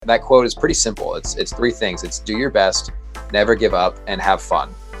that quote is pretty simple. It's three things. It's do your best, never give up, and have fun.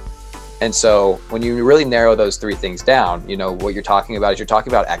 And so when you really narrow those three things down, what you're talking about is you're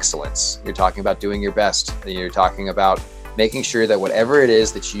talking about excellence. You're talking about doing your best. You're talking about making sure that whatever it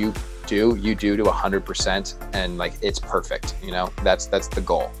is that you do to 100%, and like it's perfect. That's the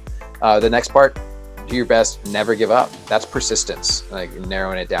goal. The next part, do your best, never give up. That's persistence, like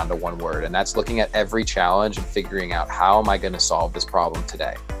narrowing it down to one word. And that's looking at every challenge and figuring out, how am I going to solve this problem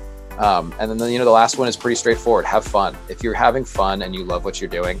today? And then, the last one is pretty straightforward. Have fun. If you're having fun and you love what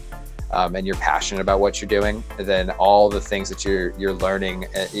you're doing, and you're passionate about what you're doing, then all the things that you're learning,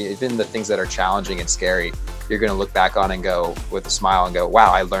 even the things that are challenging and scary, you're going to look back on and go with a smile and go,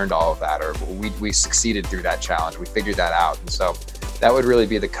 wow, I learned all of that, or we succeeded through that challenge. We figured that out. And so that would really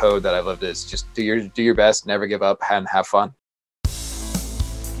be the code that I've lived, is just do your best, never give up, and have fun.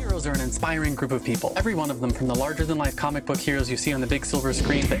 Heroes are an inspiring group of people. Every one of them, from the larger-than-life comic book heroes you see on the big silver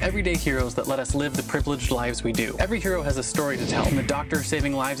screen, to everyday heroes that let us live the privileged lives we do. Every hero has a story to tell. From the doctor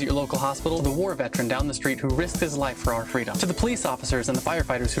saving lives at your local hospital, to the war veteran down the street who risked his life for our freedom, to the police officers and the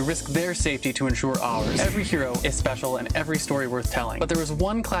firefighters who risk their safety to ensure ours. Every hero is special and every story worth telling. But there is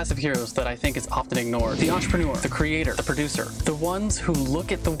one class of heroes that I think is often ignored. The entrepreneur, the creator, the producer. The ones who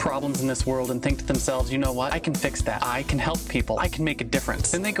look at the problems in this world and think to themselves, you know what? I can fix that. I can help people. I can make a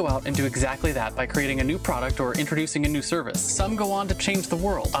difference. Then they go out and do exactly that by creating a new product or introducing a new service. Some go on to change the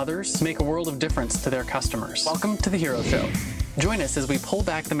world. Others make a world of difference to their customers. Welcome to The Hero Show. Join us as we pull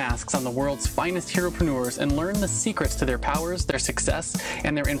back the masks on the world's finest heropreneurs and learn the secrets to their powers, their success,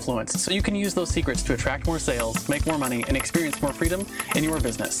 and their influence, so you can use those secrets to attract more sales, make more money, and experience more freedom in your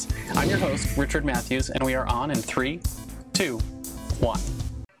business. I'm your host, Richard Matthews, and we are on in 3, 2, 1.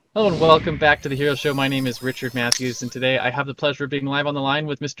 Hello and welcome back to The Hero Show. My name is Richard Matthews, and today I have the pleasure of being live on the line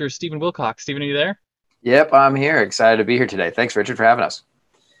with Mr. Stephen Wilcox. Stephen, are you there? Yep, I'm here. Excited to be here today. Thanks, Richard, for having us.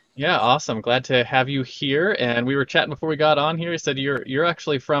 Yeah, awesome. Glad to have you here. And we were chatting before we got on here. You said you're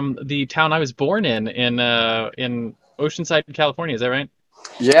actually from the town I was born in Oceanside, California. Is that right?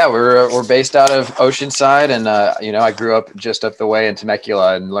 Yeah, we're based out of Oceanside, and I grew up just up the way in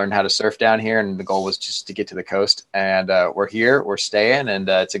Temecula and learned how to surf down here. And the goal was just to get to the coast. And we're here, we're staying, and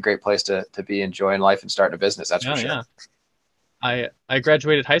it's a great place to be enjoying life and starting a business. That's for sure. Yeah. I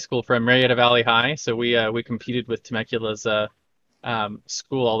graduated high school from Marietta Valley High, so we competed with Temecula's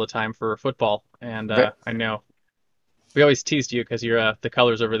school all the time for football. And I know we always teased you because you're the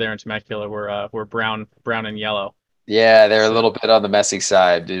colors over there in Temecula were brown and yellow. Yeah, they're a little bit on the messy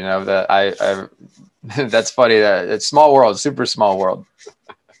side, that I that's funny. That it's small world, super small world.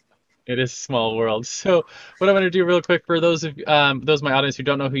 It is a small world. So what I'm going to do real quick for those in my audience who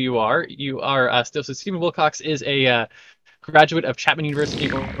don't know who you are so Stephen Wilcox is a graduate of Chapman University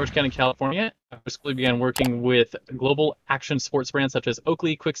in Orange County, California. I basically began working with global action sports brands such as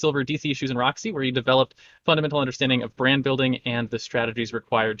Oakley, Quicksilver, DC Shoes, and Roxy, where he developed fundamental understanding of brand building and the strategies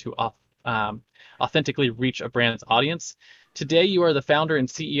required to authentically reach a brand's audience. Today, you are the founder and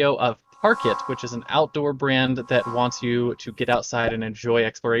CEO of Parkit, which is an outdoor brand that wants you to get outside and enjoy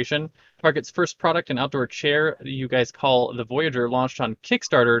exploration. Parkit's first product, an outdoor chair you guys call the Voyager, launched on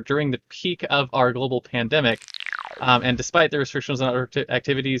Kickstarter during the peak of our global pandemic. And despite the restrictions on other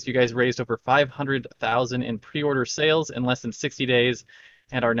activities, you guys raised over $500,000 in pre-order sales in less than 60 days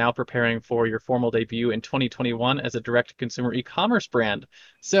and are now preparing for your formal debut in 2021 as a direct-to-consumer e-commerce brand.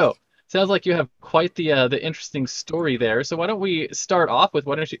 So, sounds like you have quite the interesting story there. So why don't we start off with,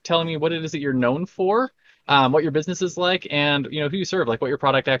 why don't you tell me what it is that you're known for, what your business is like, and who you serve, like what your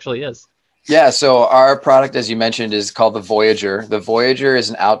product actually is. Yeah, so our product, as you mentioned, is called the Voyager. The Voyager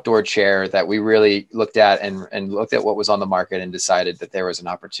is an outdoor chair that we really looked at and looked at what was on the market and decided that there was an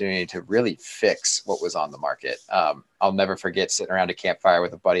opportunity to really fix what was on the market. I'll never forget sitting around a campfire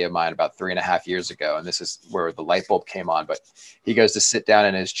with a buddy of mine about 3.5 years ago, and this is where the light bulb came on. But he goes to sit down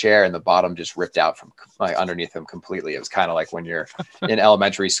in his chair, and the bottom just ripped out from underneath him completely. It was kind of like when you're in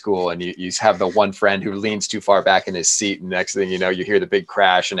elementary school and you have the one friend who leans too far back in his seat, and next thing you know, you hear the big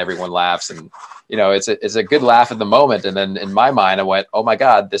crash and everyone laughs. And it's a good laugh at the moment. And then in my mind, I went, oh my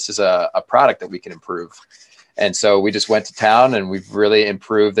God, this is a product that we can improve. And so we just went to town and we've really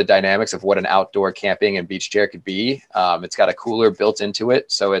improved the dynamics of what an outdoor camping and beach chair could be. It's got a cooler built into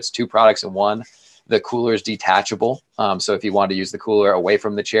it. So it's 2 products in one. The cooler is detachable. So if you want to use the cooler away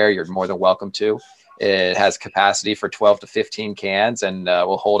from the chair, you're more than welcome to. It has capacity for 12 to 15 cans and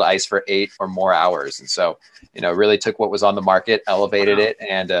will hold ice for 8 or more hours. And so, really took what was on the market, elevated it,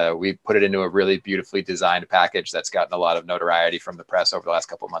 and we put it into a really beautifully designed package that's gotten a lot of notoriety from the press over the last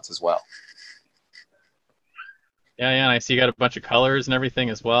couple of months as well. Yeah, and I see you got a bunch of colors and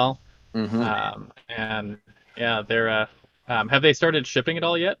everything as well. Mm-hmm. And yeah, they're Have they started shipping it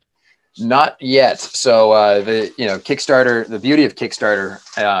all yet? Not yet. So the Kickstarter, the beauty of Kickstarter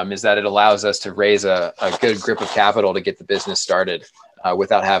is that it allows us to raise a good grip of capital to get the business started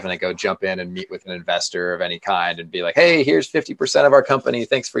without having to go jump in and meet with an investor of any kind and be like, hey, here's 50% of our company.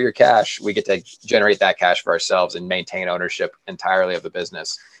 Thanks for your cash. We get to generate that cash for ourselves and maintain ownership entirely of the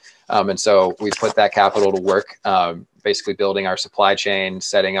business. And so we put that capital to work, basically building our supply chain,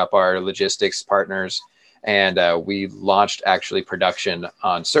 setting up our logistics partners. And we launched actually production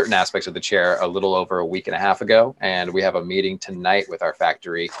on certain aspects of the chair a little over a week and a half ago. And we have a meeting tonight with our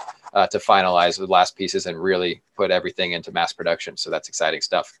factory to finalize the last pieces and really put everything into mass production. So that's exciting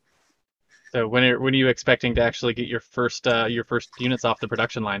stuff. So when are you expecting to actually get your first units off the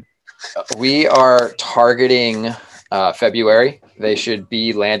production line? We are targeting February. They should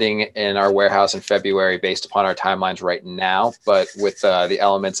be landing in our warehouse in February based upon our timelines right now. But with the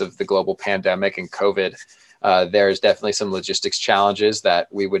elements of the global pandemic and COVID, there's definitely some logistics challenges that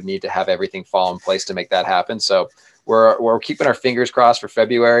we would need to have everything fall in place to make that happen. So we're keeping our fingers crossed for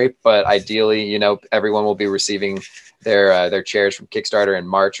February, but ideally, everyone will be receiving their chairs from Kickstarter in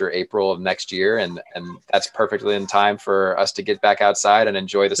March or April of next year, and that's perfectly in time for us to get back outside and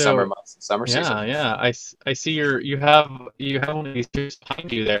enjoy the summer months and summer season. Yeah. I see you have one of these chairs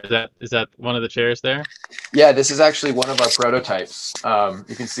behind you there. Is that one of the chairs there? Yeah, this is actually one of our prototypes.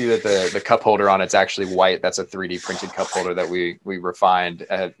 You can see that the cup holder on it's actually white. That's a 3D printed cup holder that we refined,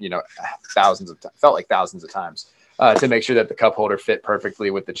 thousands of times. To make sure that the cup holder fit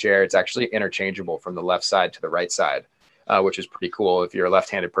perfectly with the chair. It's actually interchangeable from the left side to the right side, which is pretty cool. If you're a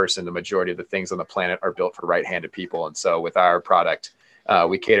left-handed person, the majority of the things on the planet are built for right-handed people. And so with our product,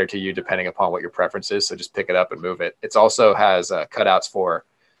 we cater to you depending upon what your preference is. So just pick it up and move it. It also has cutouts for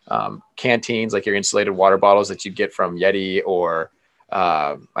canteens, like your insulated water bottles that you get from Yeti or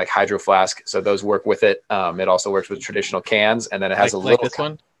like Hydro Flask. So those work with it. It also works with traditional cans. And then it has like this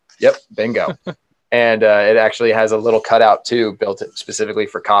one? Yep, bingo. And it actually has a little cutout too, built specifically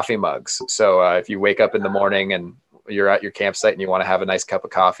for coffee mugs. So if you wake up in the morning and you're at your campsite and you want to have a nice cup of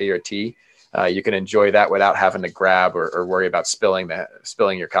coffee or tea, you can enjoy that without having to grab or worry about spilling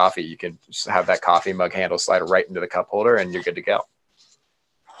your coffee. You can just have that coffee mug handle slide right into the cup holder and you're good to go.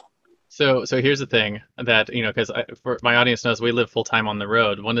 So here's the thing that, because for my audience knows we live full time on the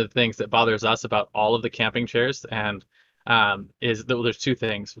road. One of the things that bothers us about all of the camping chairs is that there's two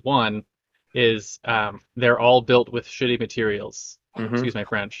things. One is they're all built with shitty materials. Mm-hmm. Excuse my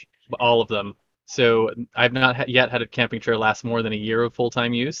French, but all of them. So I've not yet had a camping chair last more than a year of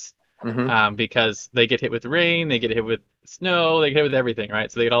full-time use, mm-hmm. Because they get hit with rain, they get hit with snow, they get hit with everything, right?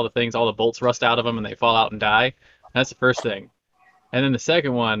 So they get all the things, all the bolts rust out of them and they fall out and die. That's the first thing. And then the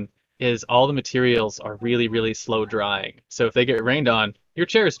second one is all the materials are really, really slow drying. So if they get rained on, your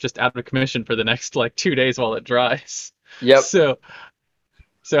chair is just out of commission for the next 2 days while it dries. Yep.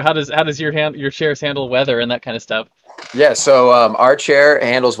 So how does your chairs handle weather and that kind of stuff? Yeah, so our chair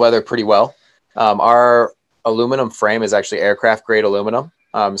handles weather pretty well. Our aluminum frame is actually aircraft grade aluminum.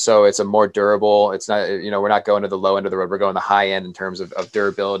 So it's a more durable, it's not, we're not going to the low end of the road. We're going the high end in terms of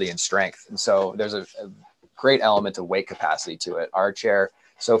durability and strength. And so there's a great element of weight capacity to it. Our chair,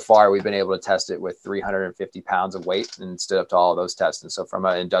 so far, we've been able to test it with 350 pounds of weight and stood up to all of those tests. And so from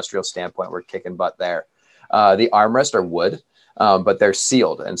an industrial standpoint, we're kicking butt there. The armrests are wood. But they're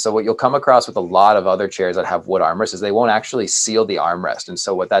sealed. And so what you'll come across with a lot of other chairs that have wood armrests is they won't actually seal the armrest. And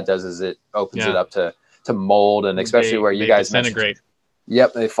so what that does is it opens it up to mold, and especially where you guys disintegrate.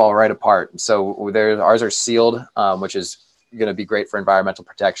 Yep, they fall right apart. And so ours are sealed, which is going to be great for environmental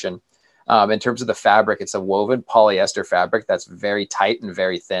protection. In terms of the fabric, it's a woven polyester fabric that's very tight and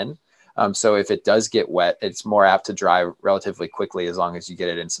very thin. So if it does get wet, it's more apt to dry relatively quickly as long as you get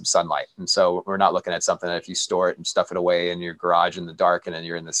it in some sunlight. And so we're not looking at something that if you store it and stuff it away in your garage in the dark and then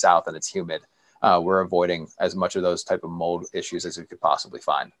you're in the south and it's humid, we're avoiding as much of those type of mold issues as we could possibly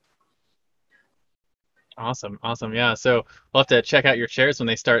find. Awesome. Yeah. So we'll have to check out your chairs when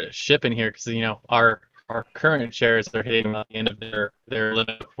they start shipping here because, our current chairs are hitting the end of their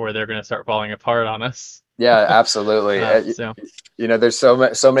limit before they're going to start falling apart on us. Yeah, absolutely. There's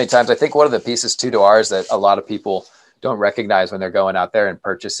so many times. I think one of the pieces too to ours that a lot of people don't recognize when they're going out there and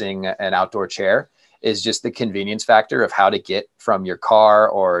purchasing an outdoor chair is just the convenience factor of how to get from your car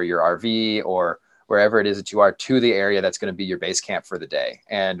or your RV or wherever it is that you are to the area that's going to be your base camp for the day.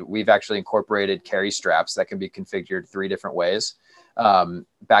 And we've actually incorporated carry straps that can be configured 3 different ways.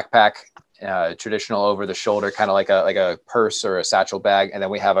 Backpack, traditional over the shoulder, kind of like a purse or a satchel bag. And then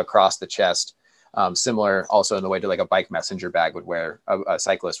we have across the chest, similar also in the way to like a bike messenger bag would wear, a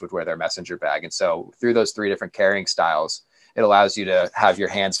cyclist would wear their messenger bag. And so through those 3 different carrying styles, it allows you to have your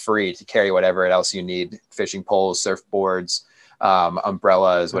hands free to carry whatever else you need, fishing poles, surfboards,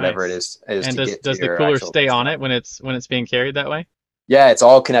 umbrellas, whatever it Nice. is And to get to does the your cooler actual stay on destination. it when it's being carried that way? Yeah, it's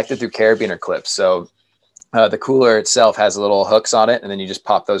all connected through carabiner clips. So the cooler itself has little hooks on it, and then you just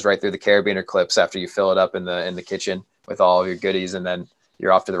pop those right through the carabiner clips after you fill it up in the kitchen with all of your goodies, and then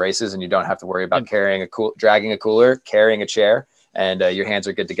you're off to the races, and you don't have to worry about And carrying dragging a cooler, carrying a chair, and your hands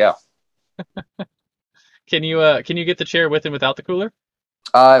are good to go. can you get the chair with and without the cooler?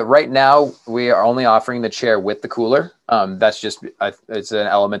 Right now, we are only offering the chair with the cooler. That's just it's an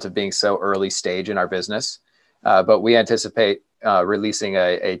element of being so early stage in our business, but we anticipate releasing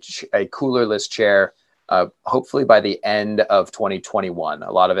a coolerless chair. Hopefully by the end of 2021.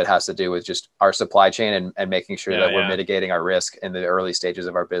 A lot of it has to do with just our supply chain and making sure Yeah, that we're yeah. mitigating our risk in the early stages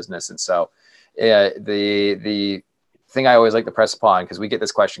of our business. And so the thing I always like to press upon, because we get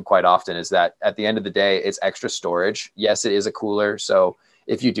this question quite often, is that at the end of the day, it's extra storage. Yes, it is a cooler. So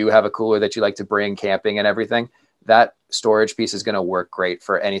if you do have a cooler that you like to bring camping and everything, that storage piece is going to work great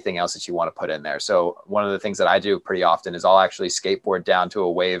for anything else that you want to put in there. So one of the things that I do pretty often is I'll actually skateboard down to a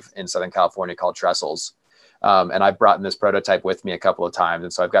wave in Southern California called Trestles. And I've brought in this prototype with me a couple of times.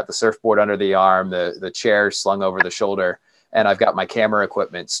 And so I've got the surfboard under the arm, the chair slung over the shoulder, and I've got my camera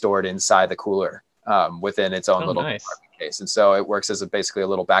equipment stored inside the cooler within its own Oh, little nice. compartment case. And so it works as basically a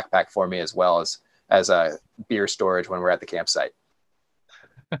little backpack for me, as well as a beer storage when we're at the campsite.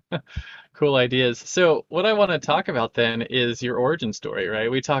 Cool ideas. So, what I want to talk about then is your origin story,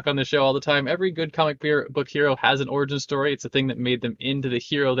 right? We talk on the show all the time. Every good book hero has an origin story. It's a thing that made them into the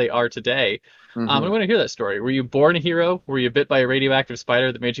hero they are today. I Mm-hmm. want to hear that story. Were you born a hero? Were you bit by a radioactive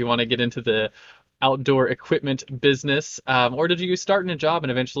spider that made you want to get into the outdoor equipment business? Or did you start in a job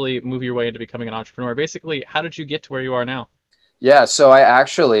and eventually move your way into becoming an entrepreneur? Basically, how did you get to where you are now? Yeah, so I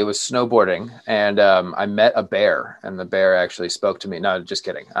actually was snowboarding, and I met a bear, and the bear actually spoke to me. No, just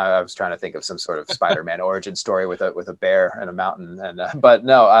kidding. I was trying to think of some sort of Spider-Man origin story with a bear and a mountain, and but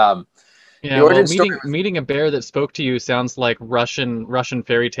no, the Yeah, well, origin story. meeting a bear that spoke to you sounds like Russian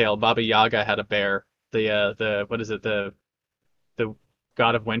fairy tale. Baba Yaga had a bear. The what is it? The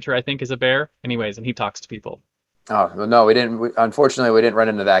god of winter, I think, is a bear. Anyways, and he talks to people. Oh well, no, we didn't. Unfortunately, we didn't run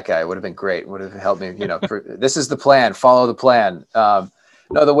into that guy. It would have been great. Would have helped me. This is the plan. Follow the plan. No,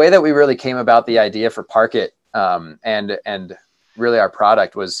 the way that we really came about the idea for Park It, and really our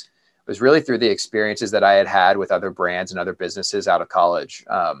product was really through the experiences that I had had with other brands and other businesses out of college.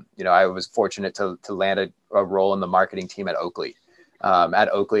 I was fortunate to land a role in the marketing team at Oakley. At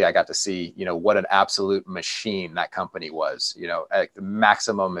Oakley, I got to see, what an absolute machine that company was, at the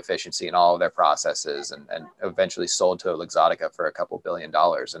maximum efficiency in all of their processes, and eventually sold to Luxottica for a couple $1 billion.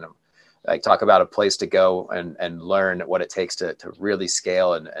 And like, talk about a place to go and learn what it takes to really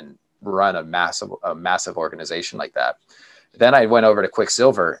scale and run a massive organization like that. Then I went over to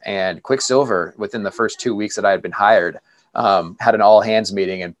Quicksilver, and Quicksilver, within the first 2 weeks that I had been hired, had an all hands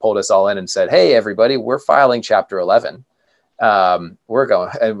meeting and pulled us all in and said, "Hey, everybody, we're filing Chapter 11. We're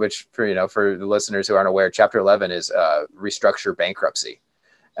going," and which for the listeners who aren't aware, Chapter 11 is restructure bankruptcy.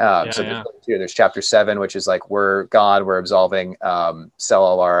 Yeah, So there's yeah. two. There's Chapter 7, which is like, we're gone, we're absolving, sell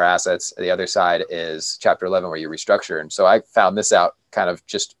all our assets. The other side is Chapter 11, where you restructure. And so I found this out kind of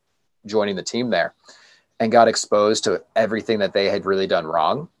just joining the team there, and got exposed to everything that they had really done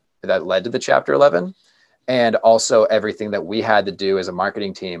wrong that led to the Chapter 11, and also everything that we had to do as a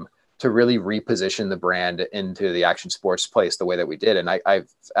marketing team to really reposition the brand into the action sports place the way that we did. And I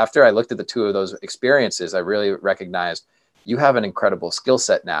after I looked at the two of those experiences, I really recognized you have an incredible skill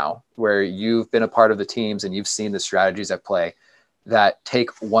set now, where you've been a part of the teams and you've seen the strategies at play that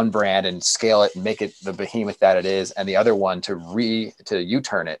take one brand and scale it and make it the behemoth that it is, and the other one to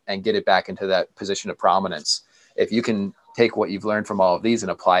U-turn it and get it back into that position of prominence. If you can take what you've learned from all of these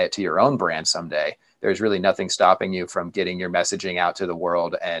and apply it to your own brand someday, there's really nothing stopping you from getting your messaging out to the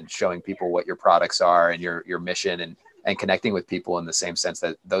world and showing people what your products are and your mission, and connecting with people in the same sense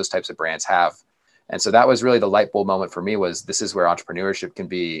that those types of brands have. And so that was really the light bulb moment for me, was this is where entrepreneurship can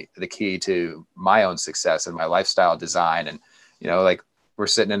be the key to my own success and my lifestyle design. And like, we're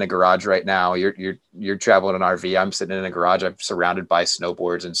sitting in a garage right now. You're traveling in an RV. I'm sitting in a garage. I'm surrounded by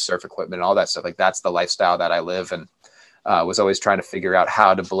snowboards and surf equipment and all that stuff. Like, that's the lifestyle that I live, and was always trying to figure out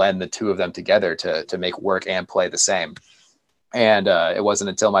how to blend the two of them together to make work and play the same. And it wasn't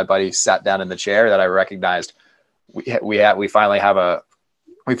until my buddy sat down in the chair that I recognized we finally have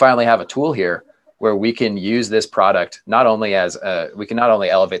a tool here where we can use this product not only we can not only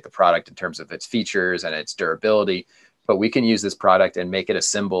elevate the product in terms of its features and its durability, but we can use this product and make it a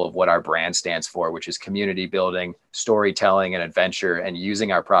symbol of what our brand stands for, which is community building, storytelling, and adventure, and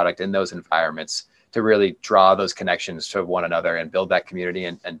using our product in those environments to really draw those connections to one another and build that community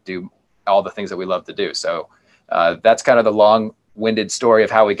and do all the things that we love to do. So that's kind of the long-winded story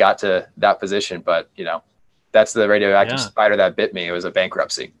of how we got to that position. But, that's the radioactive Yeah. spider that bit me. It was a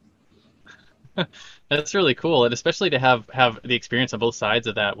bankruptcy. That's really cool, and especially to have the experience on both sides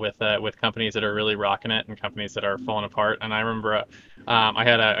of that with companies that are really rocking it and companies that are falling apart. And I remember I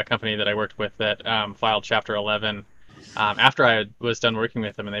had a company that I worked with that filed Chapter 11 after I was done working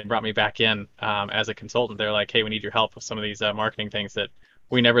with them, and they brought me back in as a consultant. They're like, "Hey, we need your help with some of these marketing things that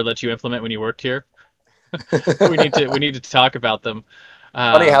we never let you implement when you worked here. We need to talk about them."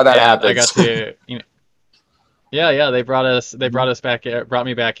 Funny how that And I got happens. to, yeah, brought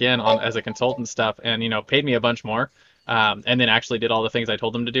me back in on as a consultant stuff, and paid me a bunch more, and then actually did all the things I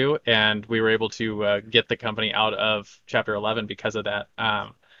told them to do, and we were able to get the company out of Chapter 11 because of that,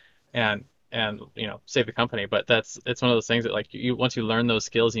 and save the company. But it's one of those things that, like, you once you learn those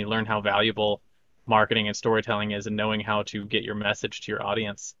skills and you learn how valuable marketing and storytelling is, and knowing how to get your message to your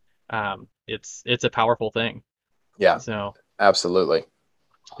audience, it's a powerful thing. Yeah, So absolutely.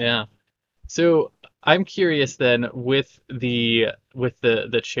 yeah. So I'm curious then, with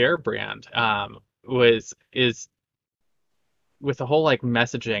the chair brand, was is with the whole like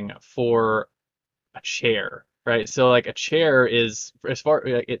messaging for a chair, right? So like a chair is, as far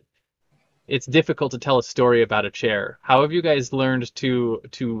like, it's difficult to tell a story about a chair. How have you guys learned to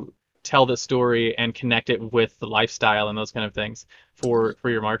tell the story and connect it with the lifestyle and those kind of things for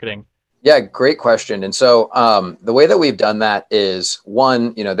your marketing? Yeah, great question. And so the way that we've done that is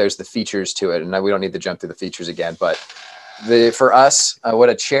one, there's the features to it, and we don't need to jump through the features again, but for us, what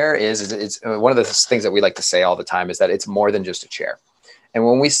a chair is it's one of the things that we like to say all the time is that it's more than just a chair. And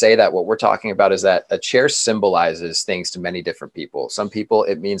when we say that, what we're talking about is that a chair symbolizes things to many different people. Some people,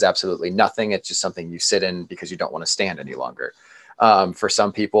 it means absolutely nothing. It's just something you sit in because you don't want to stand any longer. For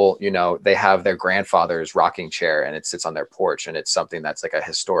some people, they have their grandfather's rocking chair and it sits on their porch, and it's something that's like a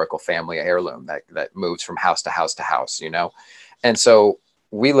historical family heirloom that moves from house to house to house. And so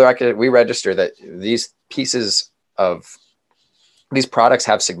we register that these products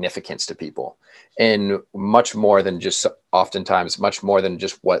have significance to people in much more than just, oftentimes much more than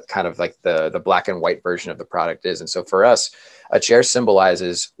just what kind of like the black and white version of the product is. And so for us, a chair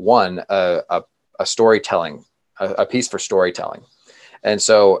symbolizes one, a storytelling, a piece for storytelling. And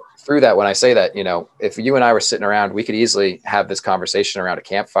so through that, when I say that, if you and I were sitting around, we could easily have this conversation around a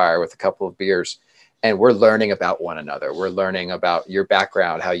campfire with a couple of beers, and we're learning about one another. We're learning about your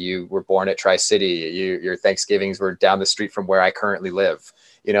background, how you were born at Tri-City, your Thanksgivings were down the street from where I currently live.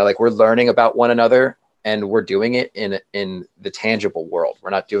 Like we're learning about one another, and we're doing it in the tangible world. We're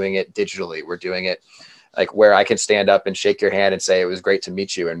not doing it digitally. We're doing it like where I can stand up and shake your hand and say, it was great to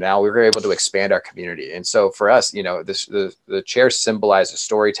meet you. And now we were able to expand our community. And so for us, the chair symbolizes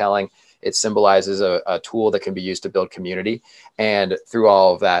storytelling. It symbolizes a tool that can be used to build community. And through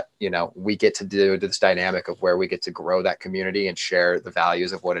all of that, we get to do this dynamic of where we get to grow that community and share the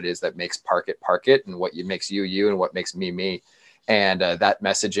values of what it is that makes Park It, and what makes you, and what makes me. And that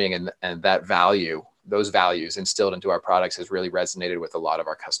messaging and that value, those values instilled into our products has really resonated with a lot of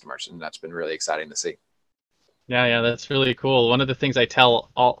our customers. And that's been really exciting to see. Yeah, yeah, that's really cool. One of the things I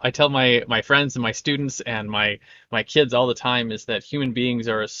tell my friends and my students and my kids all the time is that human beings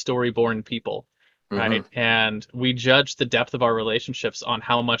are a story-born people, Hmm. right? And we judge the depth of our relationships on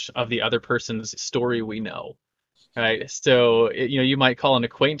how much of the other person's story we know, right? So, you might call an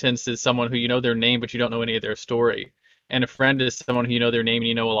acquaintance as someone who you know their name, but you don't know any of their story. And a friend is someone who you know their name and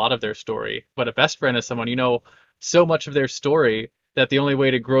you know a lot of their story. But a best friend is someone you know so much of their story that the only way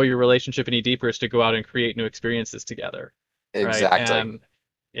to grow your relationship any deeper is to go out and create new experiences together, right? Exactly. And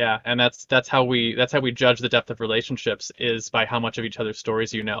yeah, and that's how we judge the depth of relationships, is by how much of each other's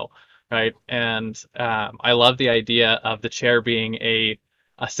stories you know, right? And I love the idea of the chair being a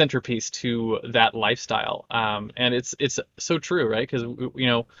centerpiece to that lifestyle. And it's so true, right? Because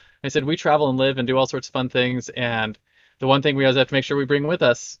I said we travel and live and do all sorts of fun things, and the one thing we always have to make sure we bring with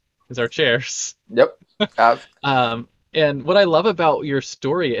us is our chairs. Yep. Uh, And what I love about your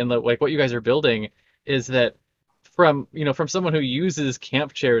story and like what you guys are building is that, from someone who uses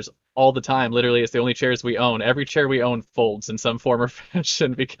camp chairs all the time, literally it's the only chairs we own. Every chair we own folds in some form or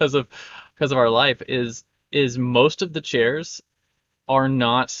fashion because of our life, is most of the chairs are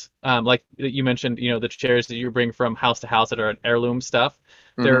not, like you mentioned, the chairs that you bring from house to house that are heirloom stuff.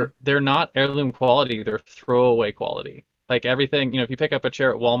 mhm. They're not heirloom quality, they're throwaway quality. Like everything, if you pick up a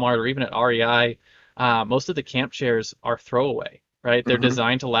chair at Walmart or even at REI, most of the camp chairs are throwaway, right? They're Mhm.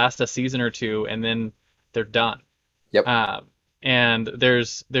 designed to last a season or two and then they're done. Yep. Um, and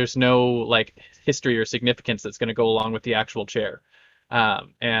there's no like history or significance that's going to go along with the actual chair.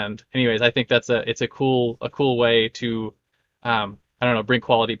 And anyways, I think it's a cool way to I don't know, bring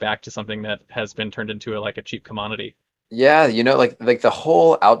quality back to something that has been turned into like a cheap commodity. Yeah, like the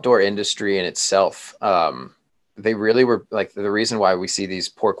whole outdoor industry in itself, they really were like the reason why we see these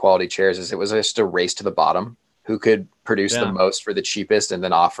poor quality chairs is it was just a race to the bottom. Who could produce the Yeah, most for the cheapest and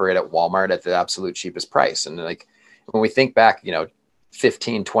then offer it at Walmart at the absolute cheapest price. And like when we think back,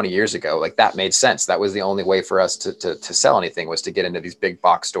 15, 20 years ago, like that made sense. That was the only way for us to sell anything was to get into these big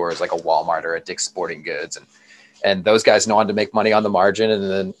box stores like a Walmart or a Dick's Sporting Goods. And those guys know how to make money on the margin, and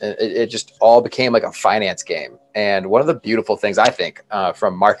then it just all became like a finance game. And one of the beautiful things I think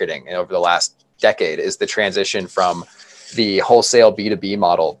from marketing over the last decade is the transition from the wholesale B2B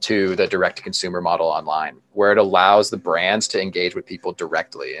model to the direct to consumer model online, where it allows the brands to engage with people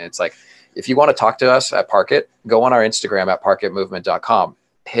directly. And it's like, if you want to talk to us at Parkit, go on our Instagram at parkitmovement.com,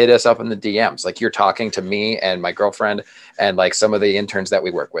 hit us up in the DMs. Like you're talking to me and my girlfriend and like some of the interns that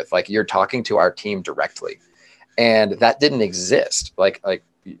we work with, like you're talking to our team directly. And that didn't exist.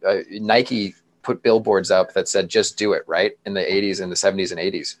 Nike put billboards up that said "just do it," right, in the 80s and the 70s and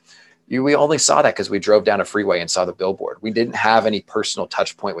 80s. We only saw that because we drove down a freeway and saw the billboard. We didn't have any personal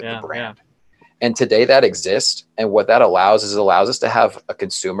touch point with the yeah, yeah, brand. And today that exists. And what that allows is it allows us to have a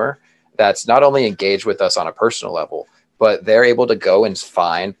consumer that's not only engaged with us on a personal level, but they're able to go and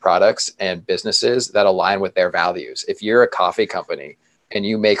find products and businesses that align with their values. If you're a coffee company and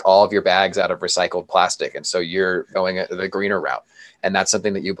you make all of your bags out of recycled plastic, and so you're going the greener route, and that's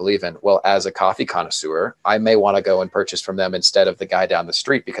something that you believe in, well, as a coffee connoisseur, I may want to go and purchase from them instead of the guy down the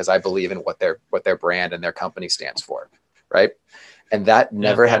street because I believe in what their brand and their company stands for, right? And that yeah,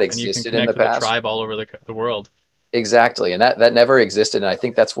 never had yeah. And you can existed in the connect with a past. tribe all over the world. Exactly, and that never existed, and I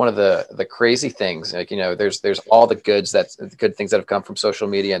think that's one of the crazy things. Like there's all the good things that have come from social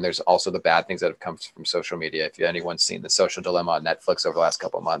media, and there's also the bad things that have come from social media. If anyone's seen The Social Dilemma on Netflix over the last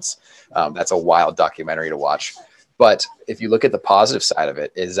couple of months, that's a wild documentary to watch. But if you look at the positive side of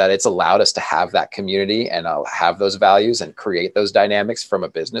it, is that it's allowed us to have that community and have those values and create those dynamics from a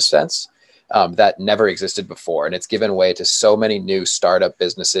business sense that never existed before. And it's given way to so many new startup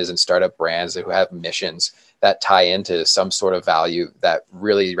businesses and startup brands who have missions that tie into some sort of value that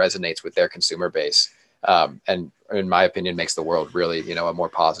really resonates with their consumer base. And in my opinion, makes the world really, a more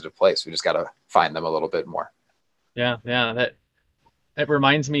positive place. We just got to find them a little bit more. Yeah, yeah. That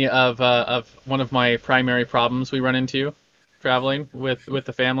reminds me of one of my primary problems we run into traveling with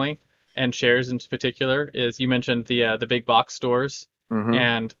the family and shares in particular is you mentioned the big box stores Mm-hmm.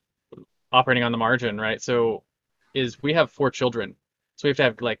 and operating on the margin, right? So is we have 4 children, so we have to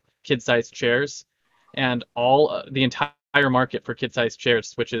have like kid-sized chairs, and all the entire market for kid-sized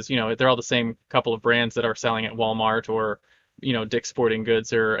chairs, which is they're all the same couple of brands that are selling at Walmart or Dick's Sporting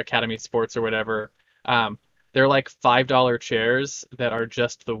Goods or Academy Sports or whatever. Um, they're like $5 chairs that are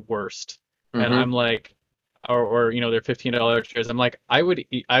just the worst, and Mm-hmm. I'm like, or they're $15 chairs. I'm like, I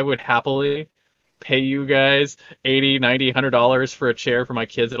would happily pay you guys 80, 90, $100 for a chair for my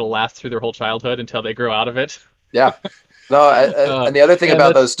kids that'll last through their whole childhood until they grow out of it. Yeah. No, and the other thing And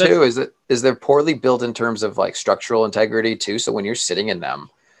about that's those too is they're poorly built in terms of like structural integrity too. So when you're sitting in them,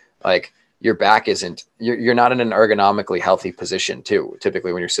 like your back isn't you're not in an ergonomically healthy position too.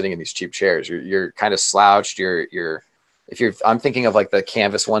 Typically when you're sitting in these cheap chairs, you're kind of slouched. You're if you're I'm thinking of like the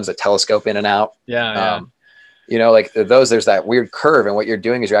canvas ones that telescope in and out. yeah, yeah. Um, like those, there's that weird curve, and what you're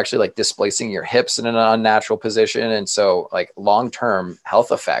doing is you're actually like displacing your hips in an unnatural position. And so like long-term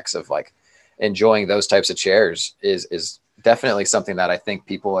health effects of like enjoying those types of chairs is definitely something that I think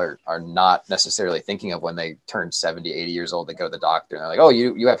people are not necessarily thinking of when they turn 70, 80 years old. They go to the doctor and they're like, oh,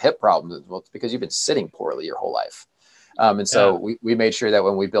 you have hip problems. Well, it's because you've been sitting poorly your whole life. And Yeah. so we made sure that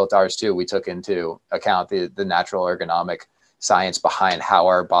when we built ours too, we took into account the natural ergonomic science behind how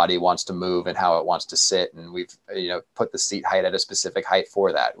our body wants to move and how it wants to sit. And we've, put the seat height at a specific height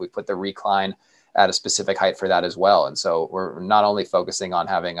for that. We put the recline at a specific height for that as well. And so we're not only focusing on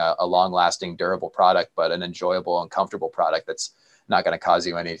having a long lasting, durable product, but an enjoyable and comfortable product that's not going to cause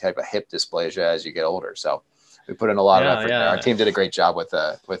you any type of hip dysplasia as you get older. So we put in a lot of Yeah, effort there. Our yeah. team did a great job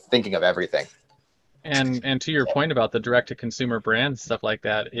with thinking of everything. And to your point about the direct to consumer brands, stuff like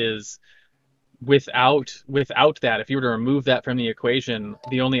that is without that, if you were to remove that from the equation,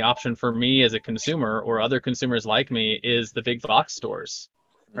 the only option for me as a consumer or other consumers like me is the big box stores,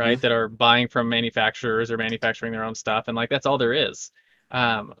 Mm-hmm. right? That are buying from manufacturers or manufacturing their own stuff, and like that's all there is.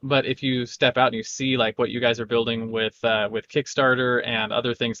 But if you step out and you see like what you guys are building with Kickstarter and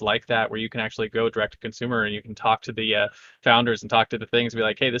other things like that, where you can actually go direct to consumer and you can talk to the founders and talk to the things, and be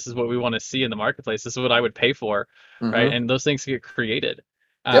like, hey, this is what we want to see in the marketplace. This is what I would pay for, right? Mm-hmm. And those things get created.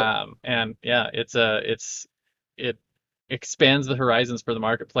 Yep. And yeah, it expands the horizons for the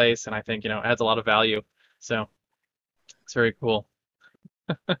marketplace, and I think adds a lot of value. So it's very cool.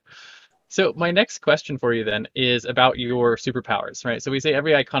 So my next question for you then is about your superpowers, right? So we say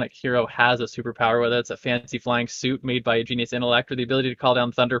every iconic hero has a superpower, whether it's a fancy flying suit made by a genius intellect or the ability to call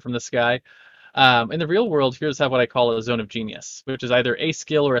down thunder from the sky. In the real world, heroes have what I call a zone of genius, which is either a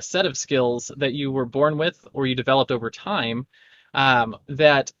skill or a set of skills that you were born with or you developed over time,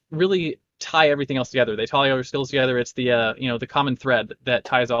 that really tie everything else together. They tie all your skills together. It's the common thread that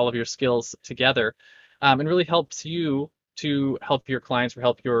ties all of your skills together, and really helps you to help your clients or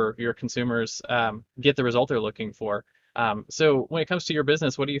help your consumers get the result they're looking for. So when it comes to your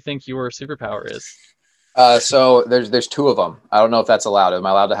business, what do you think your superpower is? So there's two of them. I don't know if that's allowed. Am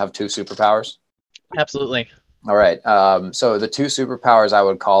I allowed to have two superpowers? Absolutely. All right. So the two superpowers I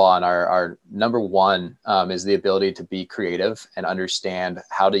would call on are number one, is the ability to be creative and understand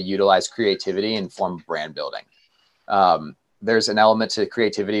how to utilize creativity and form brand building. There's an element to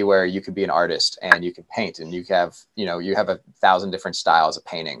creativity where you could be an artist and you can paint, and you have 1,000 different styles of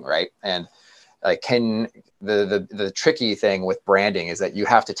painting, right? And like, the tricky thing with branding is that you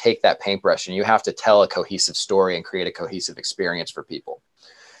have to take that paintbrush and you have to tell a cohesive story and create a cohesive experience for people.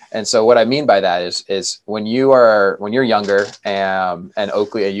 And so what I mean by that is when you're younger, and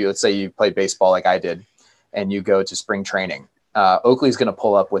Oakley, let's say you played baseball like I did, and you go to spring training, Oakley's going to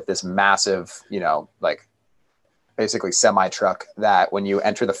pull up with this massive, like basically semi truck that when you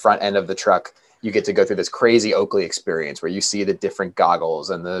enter the front end of the truck, you get to go through this crazy Oakley experience where you see the different goggles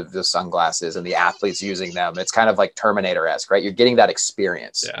and the sunglasses and the athletes using them. It's kind of like Terminator-esque, right? You're getting that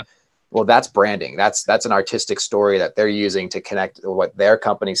experience. Yeah. Well, that's branding. That's an artistic story that they're using to connect what their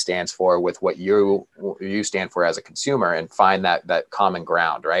company stands for with what you stand for as a consumer, and find that common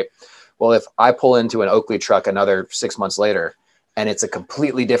ground, right? Well, if I pull into an Oakley truck another 6 months later and it's a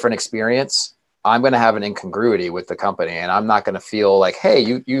completely different experience, I'm going to have an incongruity with the company, and I'm not going to feel like, hey,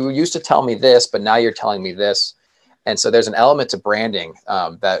 you used to tell me this, but now you're telling me this. And so there's an element to branding,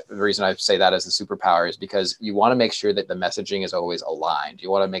 that the reason I say that as a superpower is because you want to make sure that the messaging is always aligned.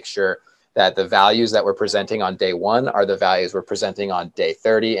 You want to make sure that the values that we're presenting on day one are the values we're presenting on day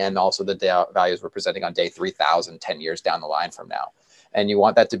 30, and also the values we're presenting on day 3,000, 10 years down the line from now. And you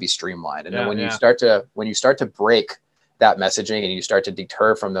want that to be streamlined. And then when you start to break that messaging and you start to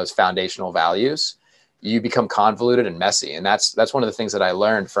deter from those foundational values, you become convoluted and messy. And that's one of the things that I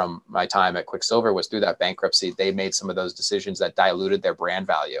learned from my time at Quicksilver was through that bankruptcy. They made some of those decisions that diluted their brand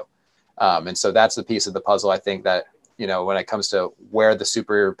value. And so that's the piece of the puzzle, I think, that, when it comes to where the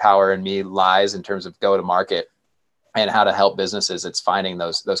superpower in me lies in terms of go to market and how to help businesses, it's finding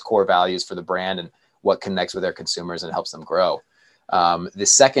those core values for the brand and what connects with their consumers and helps them grow. The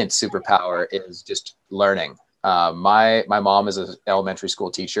second superpower is just learning. My mom is an elementary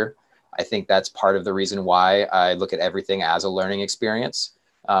school teacher. I think that's part of the reason why I look at everything as a learning experience.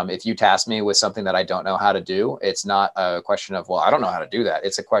 If you task me with something that I don't know how to do, it's not a question of, well, I don't know how to do that.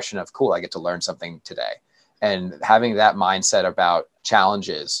 It's a question of, cool, I get to learn something today. And having that mindset about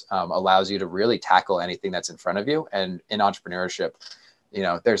challenges allows you to really tackle anything that's in front of you. And in entrepreneurship,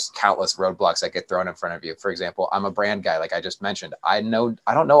 there's countless roadblocks that get thrown in front of you. For example, I'm a brand guy, like I just mentioned. I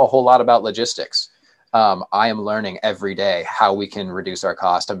don't know a whole lot about logistics. I am learning every day how we can reduce our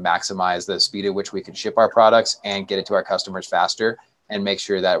cost to maximize the speed at which we can ship our products and get it to our customers faster, and make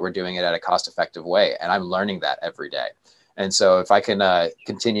sure that we're doing it at a cost-effective way. And I'm learning that every day. And so if I can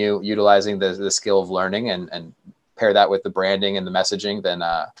continue utilizing the skill of learning and pair that with the branding and the messaging, then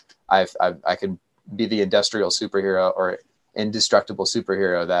I can be the industrial superhero or indestructible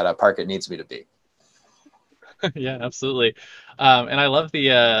superhero that Parkit needs me to be. Yeah, absolutely. And I love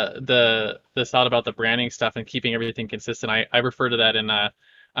the thought about the branding stuff and keeping everything consistent. I refer to that in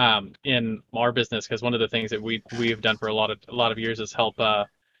our business, because one of the things that we've done for a lot of years is help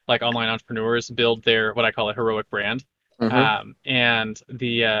like online entrepreneurs build their what I call a heroic brand. Mm-hmm. And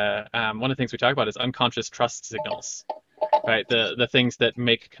the one of the things we talk about is unconscious trust signals, right? The things that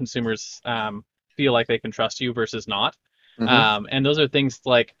make consumers feel like they can trust you versus not. Mm-hmm. And those are things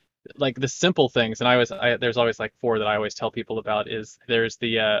like the simple things. And there's always like four that I always tell people about. Is there's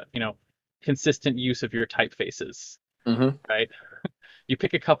the consistent use of your typefaces, Mm-hmm. right? You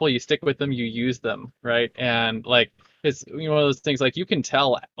pick a couple, you stick with them, you use them, right? And like it's one of those things, like you can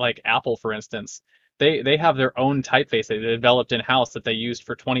tell, like Apple, for instance, they have their own typeface they developed in-house that they used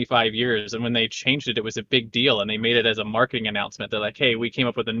for 25 years, and when they changed it, it was a big deal, and they made it as a marketing announcement. They're like, hey, we came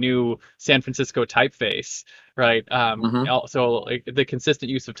up with a new San Francisco typeface, right? Mm-hmm. Also, like, the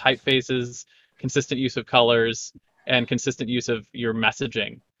consistent use of typefaces, consistent use of colors, and consistent use of your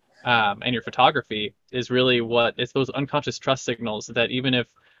messaging and your photography is really what it's those unconscious trust signals that even if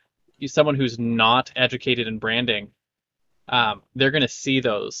someone who's not educated in branding they're going to see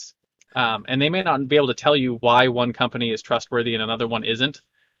those. And they may not be able to tell you why one company is trustworthy and another one isn't.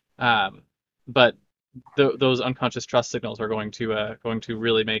 Um, but those unconscious trust signals are going to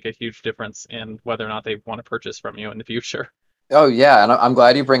really make a huge difference in whether or not they want to purchase from you in the future. Oh yeah, and I'm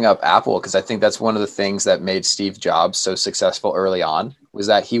glad you bring up Apple because I think that's one of the things that made Steve Jobs so successful early on was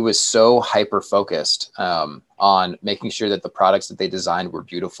that he was so hyper focused on making sure that the products that they designed were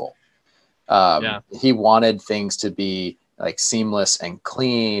beautiful. Yeah, He wanted things to be like seamless and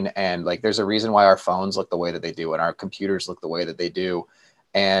clean, and like there's a reason why our phones look the way that they do and our computers look the way that they do.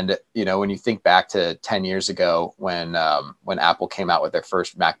 And you know, when you think back to 10 years ago when Apple came out with their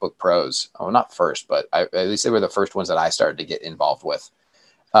first MacBook Pros, oh, not first, but at least they were the first ones that I started to get involved with.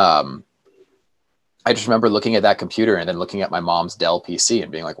 Um, I just remember looking at that computer and then looking at my mom's Dell PC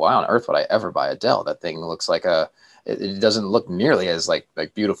and being like, why on earth would I ever buy a Dell? That thing looks like it doesn't look nearly as like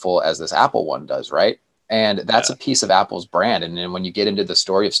beautiful as this Apple one does, right? And that's yeah, a piece of Apple's brand. And then when you get into the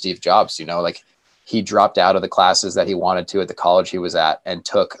story of Steve Jobs, you know, like he dropped out of the classes that he wanted to at the college he was at and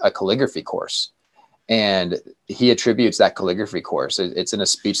took a calligraphy course. And he attributes that calligraphy course. It's in a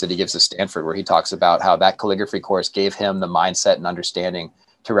speech that he gives to Stanford where he talks about how that calligraphy course gave him the mindset and understanding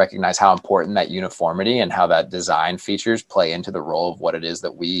to recognize how important that uniformity and how that design features play into the role of what it is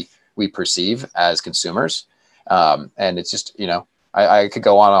that we perceive as consumers. And it's just, you know, I could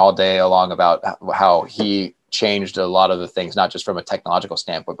go on all day long about how he changed a lot of the things, not just from a technological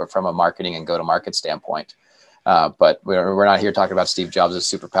standpoint, but from a marketing and go-to-market standpoint. But we're not here talking about Steve Jobs'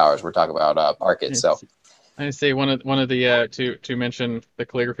 superpowers. We're talking about Parkit. So it's I say one of the to mention the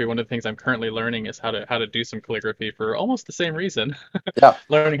calligraphy. One of the things I'm currently learning is how to do some calligraphy for almost the same reason. yeah,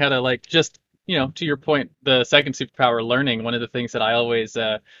 Learning how to like just to your point, the second superpower, learning. One of the things that I always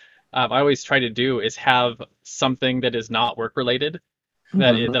try to do is have something that is not work related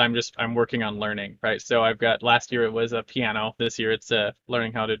mm-hmm. I'm working on learning, right? So I've got last year it was a piano. This year it's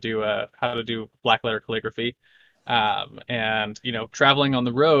learning how to do black letter calligraphy. And traveling on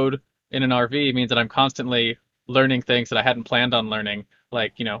the road in an RV means that I'm constantly learning things that I hadn't planned on learning.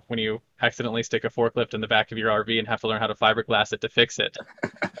 Like, when you accidentally stick a forklift in the back of your RV and have to learn how to fiberglass it to fix it,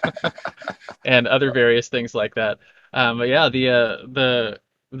 and other various things like that. But yeah, the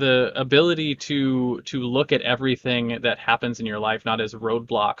ability to look at everything that happens in your life not as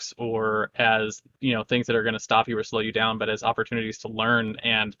roadblocks or as things that are going to stop you or slow you down, but as opportunities to learn.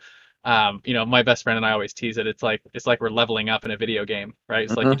 And my best friend and I always tease it. It's like we're leveling up in a video game, right?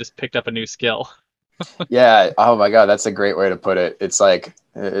 It's like you Mm-hmm. just picked up a new skill. Yeah. Oh my God, that's a great way to put it. It's like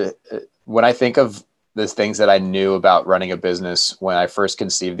when I think of the things that I knew about running a business when I first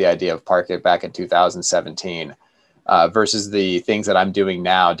conceived the idea of Parkit back in 2017 versus the things that I'm doing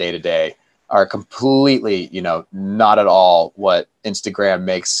now day to day are completely, not at all what Instagram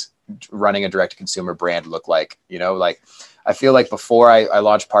makes running a direct to consumer brand look like. Like I feel like before I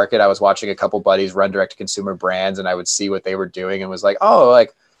launched Parkit, I was watching a couple buddies run direct to consumer brands and I would see what they were doing and was like, oh,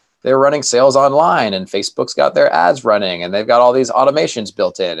 like they're running sales online and Facebook's got their ads running and they've got all these automations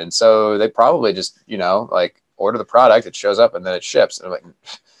built in. And so they probably just, like order the product, it shows up and then it ships. And I'm like,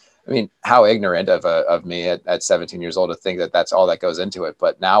 I mean, how ignorant of me at 17 years old to think that that's all that goes into it.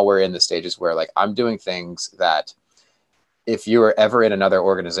 But now we're in the stages where like I'm doing things that if you were ever in another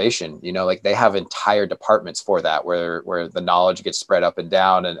organization, like they have entire departments for that where the knowledge gets spread up and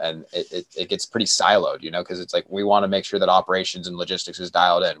down and it gets pretty siloed, because it's like we want to make sure that operations and logistics is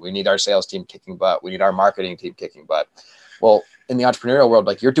dialed in. We need our sales team kicking butt. We need our marketing team kicking butt. Well, in the entrepreneurial world,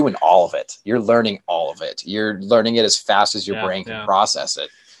 like you're doing all of it. You're learning all of it. You're learning it as fast as your Yeah, brain can yeah. process it.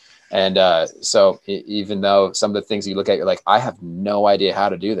 And so even though some of the things you look at, you're like, I have no idea how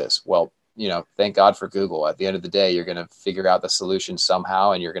to do this. Well, thank God for Google. At the end of the day, you're going to figure out the solution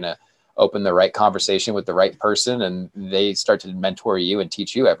somehow, and you're going to open the right conversation with the right person, and they start to mentor you and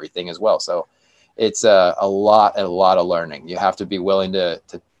teach you everything as well. So it's a lot of learning. You have to be willing to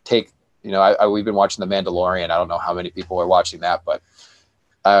take, we've been watching The Mandalorian. I don't know how many people are watching that,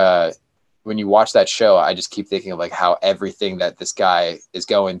 but when you watch that show, I just keep thinking of like how everything that this guy is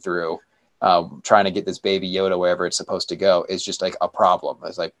going through, trying to get this baby Yoda wherever it's supposed to go is just like a problem.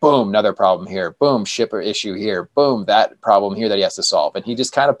 It's like, boom, another problem here, boom, shipper issue here, boom, that problem here that he has to solve. And he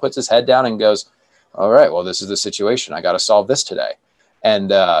just kind of puts his head down and goes, all right, well, this is the situation. I got to solve this today. And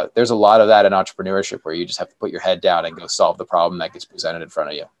there's a lot of that in entrepreneurship where you just have to put your head down and go solve the problem that gets presented in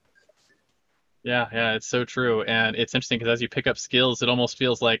front of you. Yeah, yeah, it's so true. And it's interesting because as you pick up skills, it almost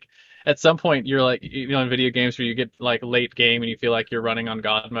feels like at some point you're like, in video games where you get like late game and you feel like you're running on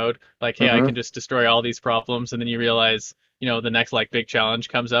God mode, like, hey, I Mm-hmm. can just destroy all these problems. And then you realize, the next like big challenge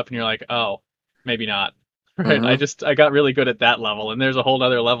comes up and you're like, oh, maybe not. Right. Mm-hmm. I got really good at that level. And there's a whole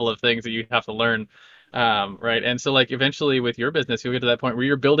other level of things that you have to learn. Right. And so like eventually with your business, you'll get to that point where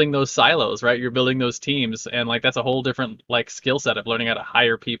you're building those silos, right? You're building those teams, and like that's a whole different like skill set of learning how to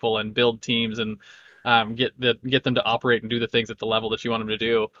hire people and build teams and get them to operate and do the things at the level that you want them to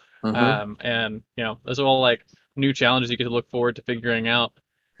do. Mm-hmm. And those are all like new challenges you get to look forward to figuring out,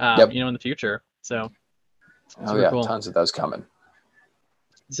 Yep. in the future. So Oh super yeah, cool. tons of those coming.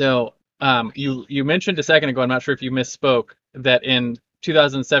 So, you mentioned a second ago, I'm not sure if you misspoke, that in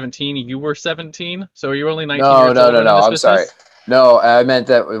 2017 you were 17, so you were only 19 No, years no, old no, running no. this I'm sorry. business? No, I meant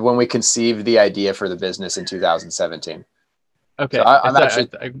that when we conceived the idea for the business in 2017. So Okay, I'm so actually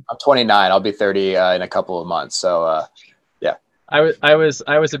I'm 29. I'll be 30 in a couple of months. So yeah. I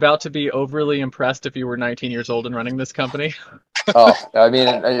was about to be overly impressed if you were 19 years old and running this company. Oh, I mean,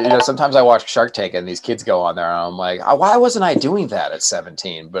 sometimes I watch Shark Tank and these kids go on there, and I'm like, why wasn't I doing that at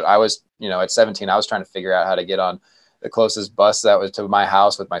 17? But I was, at 17, I was trying to figure out how to get on the closest bus that was to my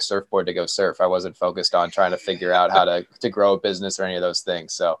house with my surfboard to go surf. I wasn't focused on trying to figure out how to grow a business or any of those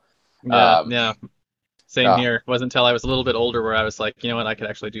things. So, Yeah, um, yeah, same oh, here. It wasn't until I was a little bit older where I was like, you know what, I could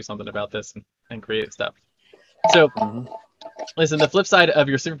actually do something about this and create stuff. So, mhm. listen, the flip side of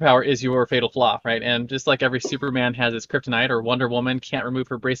your superpower is your fatal flaw, right? And just like every Superman has his kryptonite, or Wonder Woman can't remove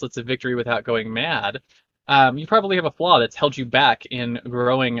her bracelets of victory without going mad, you probably have a flaw that's held you back in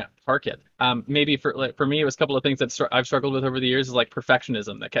growing Parkit. Maybe for me, it was a couple of things that I've struggled with over the years, is like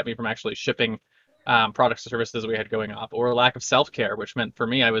perfectionism that kept me from actually shipping products or services we had going up, or a lack of self-care, which meant for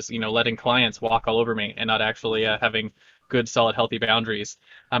me I was letting clients walk all over me and not actually having good, solid, healthy boundaries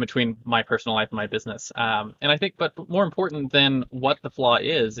between my personal life and my business. And I think, but more important than what the flaw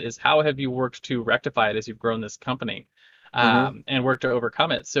is how have you worked to rectify it as you've grown this company, Mhm. and worked to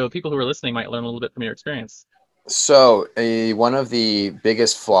overcome it? So people who are listening might learn a little bit from your experience. So, one of the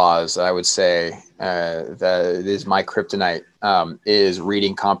biggest flaws I would say that is my kryptonite is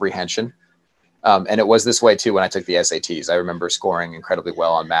reading comprehension. And it was this way too when I took the SATs. I remember scoring incredibly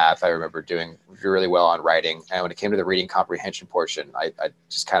well on math. I remember doing really well on writing. And when it came to the reading comprehension portion, I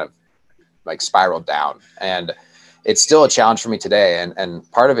just kind of like spiraled down. And it's still a challenge for me today.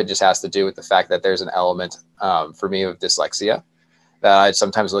 And part of it just has to do with the fact that there's an element for me of dyslexia that I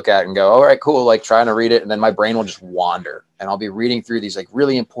sometimes look at and go, all right, cool, like trying to read it. And then my brain will just wander and I'll be reading through these like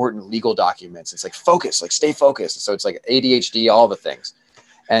really important legal documents. It's like focus, like stay focused. So it's like ADHD, all the things.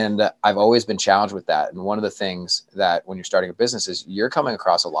 And I've always been challenged with that. And one of the things that when you're starting a business is you're coming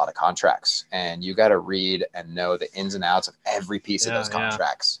across a lot of contracts and you got to read and know the ins and outs of every piece of those Yeah, yeah,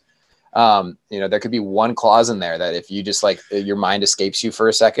 contracts. There could be one clause in there that if you just like your mind escapes you for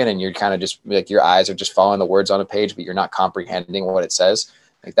a second and you're kind of just like your eyes are just following the words on a page, but you're not comprehending what it says,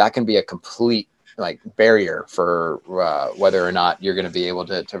 like that can be a complete like barrier for whether or not you're going to be able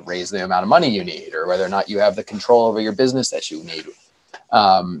to raise the amount of money you need or whether or not you have the control over your business that you need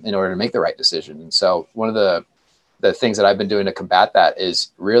in order to make the right decision. And so one of the things that I've been doing to combat that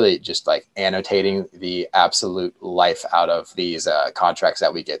is really just like annotating the absolute life out of these contracts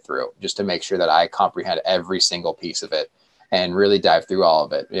that we get through, just to make sure that I comprehend every single piece of it and really dive through all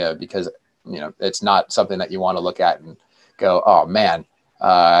of it. Because it's not something that you want to look at and go, oh man,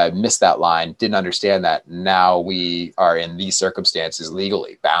 I missed that line, didn't understand that. Now we are in these circumstances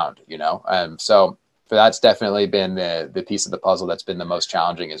legally bound, so that's definitely been the piece of the puzzle that's been the most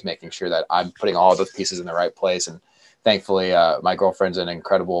challenging, is making sure that I'm putting all those pieces in the right place. And thankfully, my girlfriend's an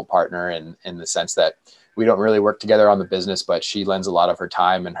incredible partner in the sense that we don't really work together on the business, but she lends a lot of her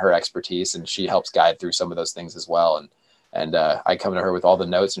time and her expertise, and she helps guide through some of those things as well. And I come to her with all the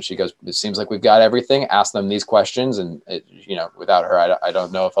notes, and she goes, "It seems like we've got everything. Ask them these questions." And without her, I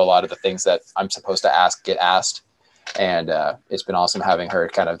don't know if a lot of the things that I'm supposed to ask get asked. And it's been awesome having her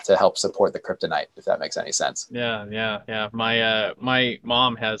kind of to help support the kryptonite, if that makes any sense. yeah, yeah, yeah. My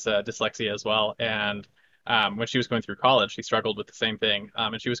mom has dyslexia as well, and when she was going through college, she struggled with the same thing.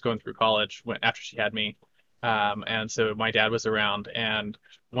 And she was going through college after she had me. And so my dad was around, and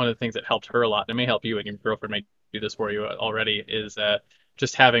one of the things that helped her a lot, and it may help you, and your girlfriend may do this for you already, is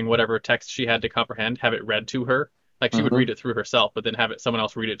just having whatever text she had to comprehend, have it read to her. Like she would Mm-hmm. read it through herself, but then have it someone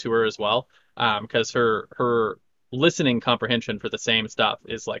else read it to her as well. Because her listening comprehension for the same stuff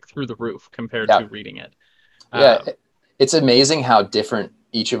is like through the roof compared Yeah. to reading it. Yeah. Um, It's amazing how different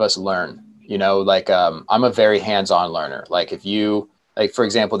each of us learn. Like I'm a very hands-on learner. Like if you, like for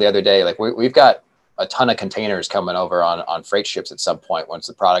example, the other day, like we've got a ton of containers coming over on freight ships at some point once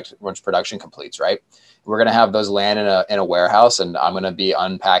production completes, right? We're gonna have those land in a warehouse, and I'm gonna be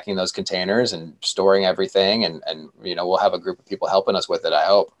unpacking those containers and storing everything, and we'll have a group of people helping us with it, I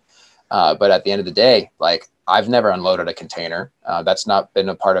hope. But at the end of the day, like I've never unloaded a container. That's not been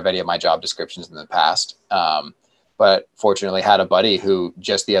a part of any of my job descriptions in the past. but fortunately had a buddy who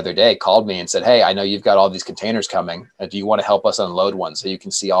just the other day called me and said, hey, I know you've got all these containers coming. Do you want to help us unload one so you can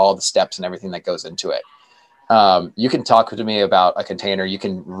see all the steps and everything that goes into it? You can talk to me about a container. You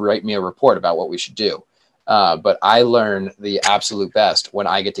can write me a report about what we should do. But I learn the absolute best when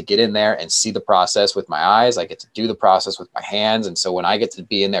I get to get in there and see the process with my eyes. I get to do the process with my hands. And so when I get to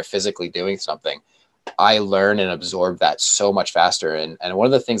be in there physically doing something, I learn and absorb that so much faster. And one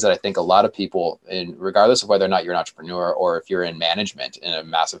of the things that I think a lot of people, in regardless of whether or not you're an entrepreneur or if you're in management in a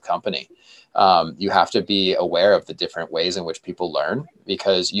massive company, you have to be aware of the different ways in which people learn,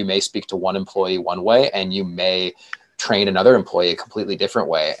 because you may speak to one employee one way and you may train another employee a completely different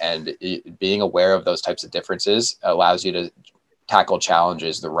way. And being aware of those types of differences allows you to tackle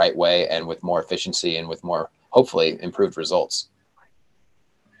challenges the right way and with more efficiency and with more, hopefully, improved results.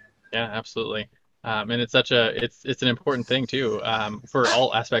 Yeah, absolutely. And it's such a it's an important thing too, for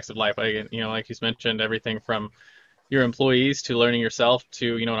all aspects of life. Like, like you mentioned, everything from your employees to learning yourself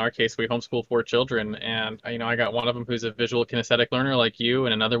to, in our case, we homeschool 4 children, and I got one of them who's a visual kinesthetic learner like you,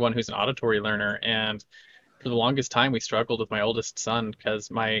 and another one who's an auditory learner. And for the longest time, we struggled with my oldest son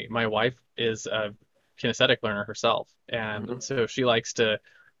because my wife is a kinesthetic learner herself, and Mm-hmm. so she likes to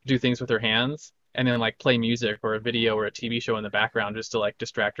do things with her hands and then like play music or a video or a TV show in the background just to like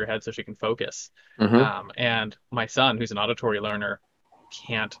distract her head so she can focus. Mm-hmm. And my son, who's an auditory learner,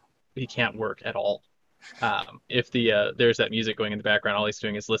 can't he can't work at all. If there's that music going in the background, all he's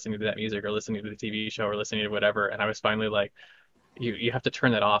doing is listening to that music or listening to the TV show or listening to whatever. And I was finally like, you have to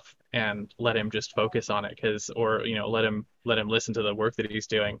turn that off and let him just focus on it, or let him listen to the work that he's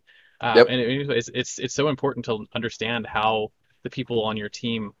doing. Yep. And it's so important to understand how the people on your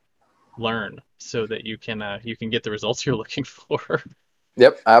team learn so that you can get the results you're looking for.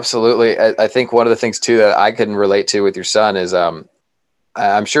 Yep. Absolutely. I think one of the things too that I can relate to with your son is,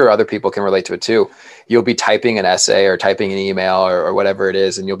 I'm sure other people can relate to it too. You'll be typing an essay or typing an email or whatever it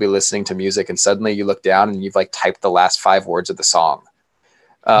is, and you'll be listening to music, and suddenly you look down and you've like typed the last 5 words of the song.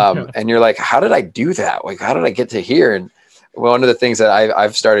 Yeah. And you're like, how did I do that? Like, how did I get to here? And one of the things that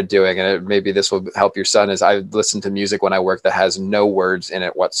I've started doing, and maybe this will help your son, is I listen to music when I work that has no words in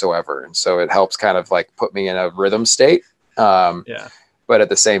it whatsoever. And so it helps kind of like put me in a rhythm state. Yeah. But at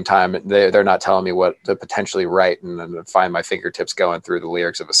the same time, they're not telling me what to potentially write, and then find my fingertips going through the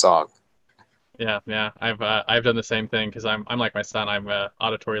lyrics of a song. Yeah, yeah. I've done the same thing because I'm like my son. I'm a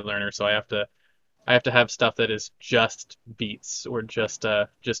auditory learner, so I have to have stuff that is just beats or just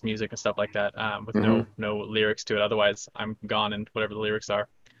music and stuff like that, with Mm-hmm. no lyrics to it. Otherwise, I'm gone in whatever the lyrics are.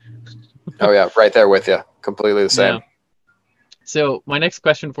 Oh yeah, right there with you. Completely the same. Yeah. So my next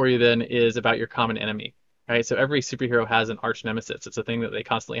question for you then is about your common enemy. Right? So every superhero has an arch nemesis. It's a thing that they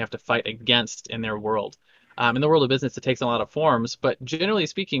constantly have to fight against in their world. In the world of business, it takes a lot of forms, but generally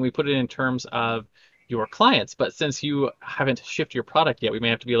speaking, we put it in terms of your clients. But since you haven't shipped your product yet, we may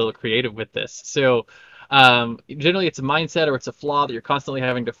have to be a little creative with this. So generally, it's a mindset or it's a flaw that you're constantly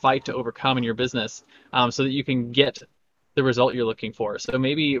having to fight to overcome in your business, so that you can get the result you're looking for. So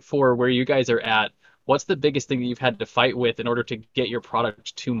maybe for where you guys are at, what's the biggest thing that you've had to fight with in order to get your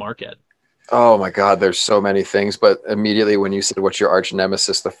product to market? Oh my God, there's so many things. But immediately when you said what's your arch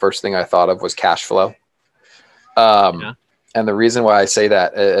nemesis, the first thing I thought of was cash flow. Um, Yeah. and the reason why I say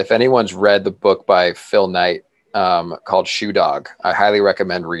that, if anyone's read the book by Phil Knight, called Shoe Dog, I highly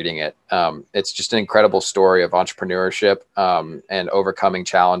recommend reading it. It's just an incredible story of entrepreneurship, and overcoming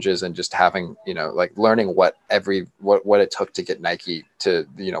challenges, and just having, like learning what it took to get Nike to,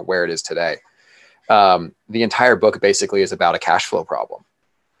 where it is today. The entire book basically is about a cash flow problem.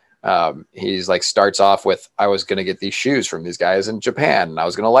 He's like starts off with, I was going to get these shoes from these guys in Japan, and I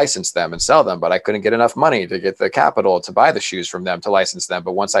was going to license them and sell them, but I couldn't get enough money to get the capital to buy the shoes from them to license them.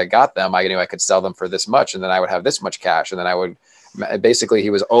 But once I got them, I knew I could sell them for this much, and then I would have this much cash, and then I would basically, he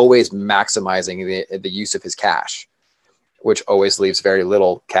was always maximizing the use of his cash, which always leaves very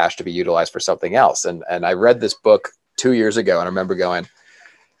little cash to be utilized for something else. And I read this book 2 years ago, and I remember going,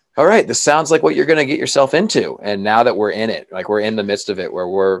 all right, this sounds like what you're going to get yourself into. And now that we're in it, like we're in the midst of it, where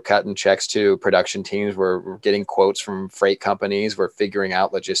we're cutting checks to production teams, we're getting quotes from freight companies, we're figuring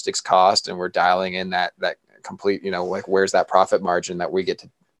out logistics cost, and we're dialing in that complete, like where's that profit margin that we get to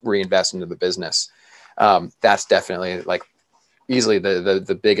reinvest into the business. That's definitely like easily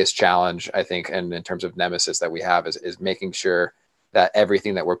the biggest challenge, I think, and in terms of nemesis that we have is making sure that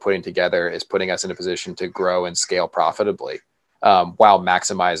everything that we're putting together is putting us in a position to grow and scale profitably, while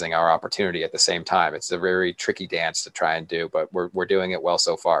maximizing our opportunity at the same time. It's a very tricky dance to try and do, but we're doing it well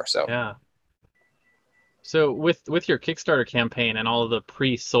so far. So Yeah. So with your Kickstarter campaign and all of the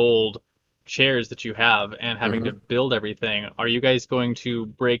pre-sold chairs that you have and having to Mhm. build everything, are you guys going to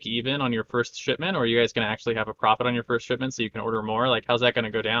break even on your first shipment, or are you guys going to actually have a profit on your first shipment so you can order more? Like, how's that going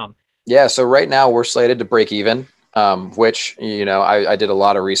to go down? Yeah, so right now we're slated to break even, which, I did a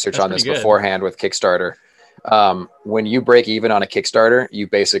lot of research That's on pretty this good. beforehand with Kickstarter. When you break even on a Kickstarter, you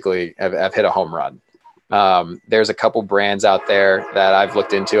basically have hit a home run. There's a couple brands out there that I've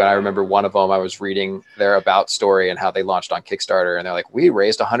looked into, and I remember one of them, I was reading their about story and how they launched on Kickstarter, and they're like, we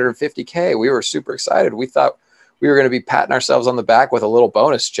raised 150K. We were super excited. We thought we were going to be patting ourselves on the back with a little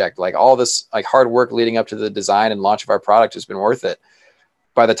bonus check. Like all this like hard work leading up to the design and launch of our product has been worth it.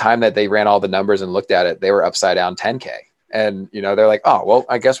 By the time that they ran all the numbers and looked at it, they were upside down 10K. And, they're like, oh, well,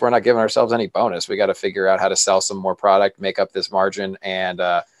 I guess we're not giving ourselves any bonus. We got to figure out how to sell some more product, make up this margin, and,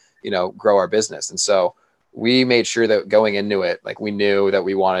 grow our business. And so we made sure that going into it, like we knew that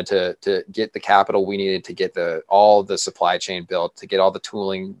we wanted to get the capital we needed to get all the supply chain built, to get all the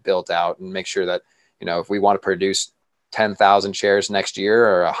tooling built out, and make sure that, if we want to produce 10,000 chairs next year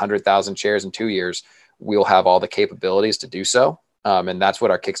or 100,000 chairs in 2 years, we'll have all the capabilities to do so. And that's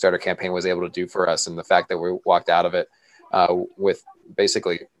what our Kickstarter campaign was able to do for us. And the fact that we walked out of it with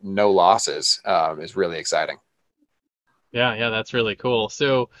basically no losses is really exciting. Yeah, yeah, that's really cool.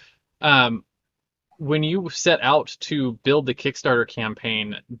 So, um, when you set out to build the Kickstarter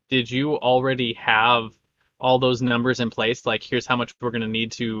campaign, did you already have all those numbers in place? Like, here's how much we're going to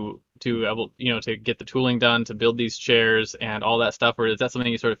need to get the tooling done to build these chairs and all that stuff, or is that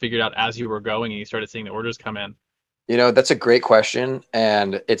something you sort of figured out as you were going and you started seeing the orders come in? That's a great question.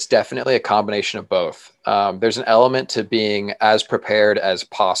 And it's definitely a combination of both. There's an element to being as prepared as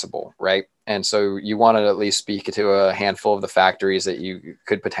possible, right? And so you want to at least speak to a handful of the factories that you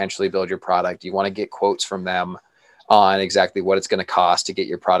could potentially build your product. You want to get quotes from them on exactly what it's going to cost to get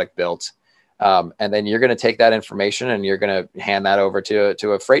your product built. And then you're going to take that information and you're going to hand that over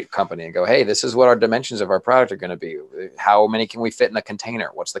to a freight company and go, hey, this is what our dimensions of our product are going to be. How many can we fit in a container?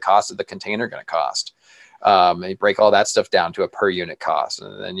 What's the cost of the container going to cost? And you break all that stuff down to a per unit cost.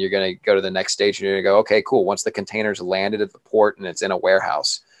 And then you're going to go to the next stage and you're going to go, okay, cool. Once the container's landed at the port and it's in a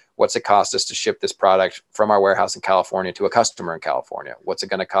warehouse, what's it cost us to ship this product from our warehouse in California to a customer in California? What's it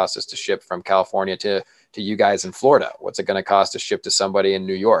going to cost us to ship from California to you guys in Florida? What's it going to cost to ship to somebody in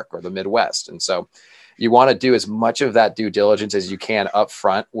New York or the Midwest? And so you want to do as much of that due diligence as you can up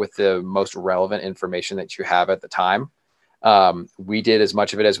front with the most relevant information that you have at the time. We did as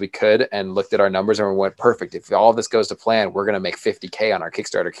much of it as we could and looked at our numbers and we went, perfect. If all of this goes to plan, we're going to make 50K on our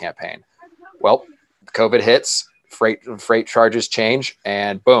Kickstarter campaign. Well, COVID hits, freight charges change,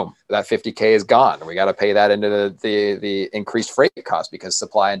 and boom, that 50K is gone. We got to pay that into the increased freight cost because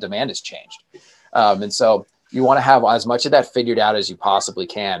supply and demand has changed. And so you want to have as much of that figured out as you possibly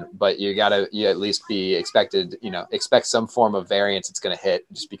can, but you at least be expect some form of variance it's going to hit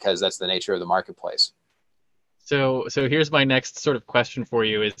just because that's the nature of the marketplace. So here's my next sort of question for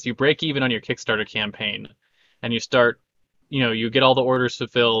you is you break even on your Kickstarter campaign and you start, you get all the orders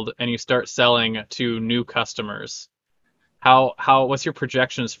fulfilled and you start selling to new customers. What's your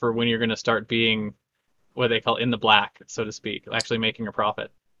projections for when you're going to start being what they call in the black, so to speak, actually making a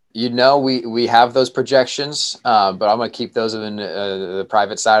profit? We have those projections, but I'm going to keep those in the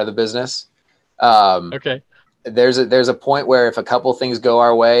private side of the business. Okay. There's a point where if a couple things go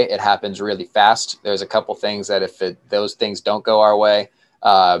our way, it happens really fast. There's a couple things that if those things don't go our way,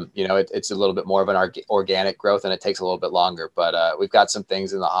 it's a little bit more of an organic growth and it takes a little bit longer. But we've got some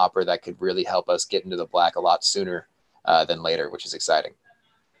things in the hopper that could really help us get into the black a lot sooner than later, which is exciting.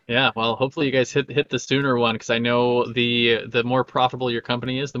 Yeah, well, hopefully you guys hit the sooner one because I know the more profitable your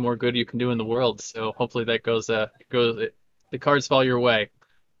company is, the more good you can do in the world. So hopefully that the cards fall your way.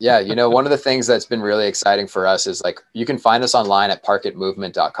 Yeah, one of the things that's been really exciting for us is like you can find us online at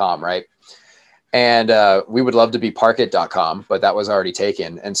parkitmovement.com, right? And we would love to be parkit.com, but that was already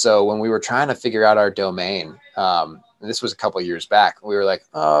taken. And so when we were trying to figure out our domain, this was a couple of years back, we were like,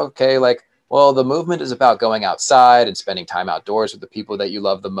 oh, okay, like, well, the movement is about going outside and spending time outdoors with the people that you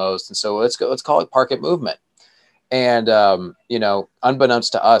love the most. And so let's call it Parkit Movement. And,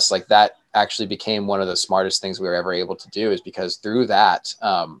 unbeknownst to us, like that actually became one of the smartest things we were ever able to do is because through that,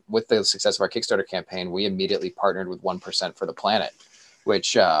 with the success of our Kickstarter campaign, we immediately partnered with 1% for the Planet,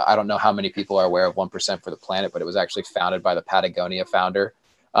 which I don't know how many people are aware of 1% for the Planet, but it was actually founded by the Patagonia founder,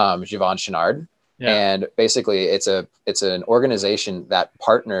 Yvon Chouinard. Yeah. And basically it's an organization that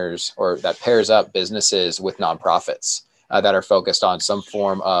partners or that pairs up businesses with nonprofits that are focused on some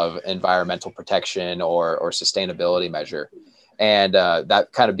form of environmental protection or sustainability measure. And that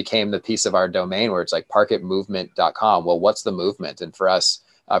kind of became the piece of our domain where it's like parkitmovement.com. Well, what's the movement? And for us,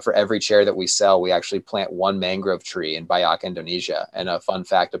 for every chair that we sell, we actually plant one mangrove tree in Biak, Indonesia. And a fun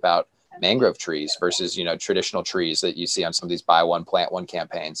fact about mangrove trees versus, traditional trees that you see on some of these buy one, plant one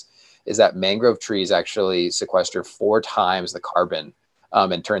campaigns, is that mangrove trees actually sequester 4 times the carbon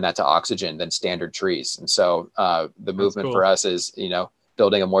and turn that to oxygen than standard trees. And so the movement cool. for us is,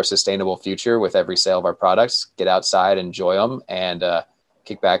 building a more sustainable future with every sale of our products. Get outside, enjoy them, and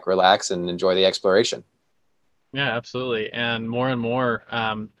kick back, relax, and enjoy the exploration. Yeah, absolutely. And more,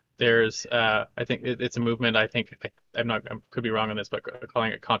 there's, I think it's a movement. I think I could be wrong on this, but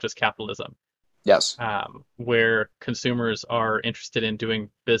calling it conscious capitalism, Yes. where consumers are interested in doing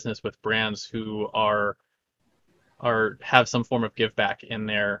business with brands who are have some form of give back in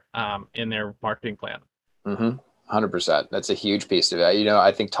their marketing plan. Mm-hmm. 100%. That's a huge piece of it.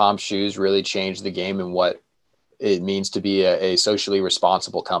 I think Tom's Shoes really changed the game in what it means to be a socially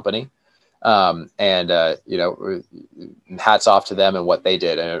responsible company. Hats off to them and what they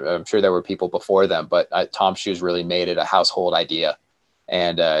did. And I'm sure there were people before them, but Tom's Shoes really made it a household idea.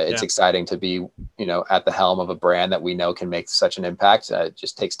 And it's exciting to be, at the helm of a brand that we know can make such an impact. It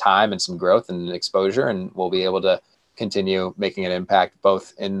just takes time and some growth and exposure, and we'll be able to continue making an impact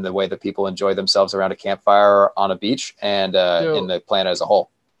both in the way that people enjoy themselves around a campfire or on a beach and in the planet as a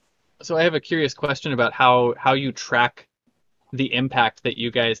whole. So I have a curious question about how you track the impact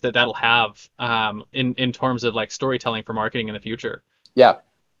that that'll have in terms of like storytelling for marketing in the future. Yeah.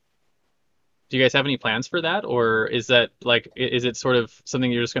 Do you guys have any plans for that, or is it sort of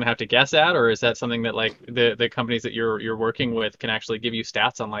something you're just going to have to guess at, or is that something that like the companies that you're working with can actually give you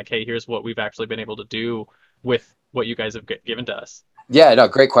stats on, like, hey, here's what we've actually been able to do with what you guys have given to us? Yeah, no,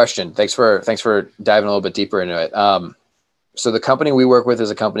 great question. Thanks for diving a little bit deeper into it. So the company we work with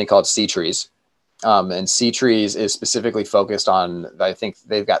is a company called Sea Trees. And Sea Trees is specifically focused on, I think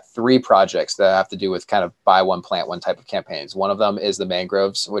they've got 3 projects that have to do with kind of buy one, plant one type of campaigns. One of them is the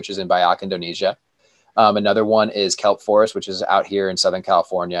mangroves, which is in Biak, Indonesia. Another one is kelp forest, which is out here in Southern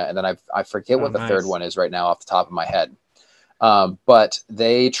California. And then I forget what the third one is right now off the top of my head. But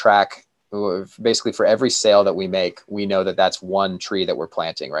they track basically for every sale that we make, we know that that's one tree that we're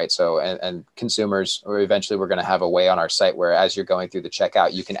planting, right? So, and consumers, or eventually we're going to have a way on our site where as you're going through the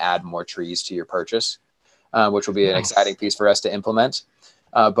checkout, you can add more trees to your purchase, which will be an exciting piece for us to implement.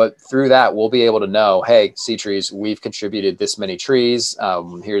 But through that, we'll be able to know, hey, Sea Trees, we've contributed this many trees.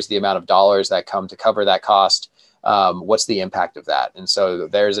 Here's the amount of dollars that come to cover that cost. What's the impact of that? And so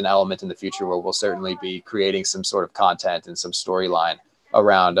there's an element in the future where we'll certainly be creating some sort of content and some storyline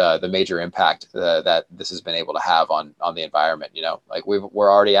around the major impact that this has been able to have on the environment. Like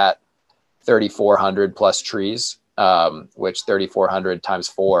we're already at 3,400 plus trees, which 3,400 times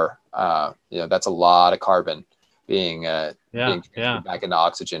 4, that's a lot of carbon being back into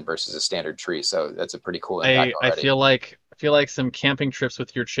oxygen versus a standard tree. So that's a pretty cool impact already. I feel like some camping trips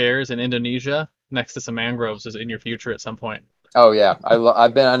with your chairs in Indonesia next to some mangroves is in your future at some point. Oh yeah,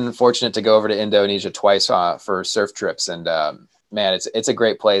 I've been unfortunate to go over to Indonesia twice for surf trips, and man, it's a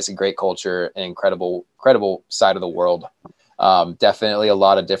great place, a great culture, an incredible side of the world. Definitely a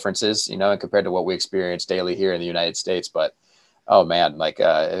lot of differences, compared to what we experience daily here in the United States. But oh man, like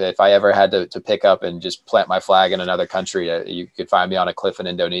if I ever had to pick up and just plant my flag in another country, you could find me on a cliff in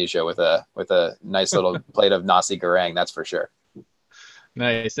Indonesia with a nice little plate of nasi goreng. That's for sure.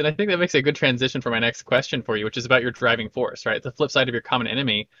 Nice. And I think that makes a good transition for my next question for you, which is about your driving force, right? The flip side of your common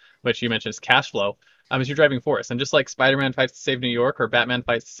enemy, which you mentioned is cash flow, is your driving force. And just like Spider-Man fights to save New York, or Batman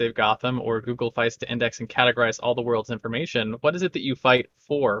fights to save Gotham, or Google fights to index and categorize all the world's information, what is it that you fight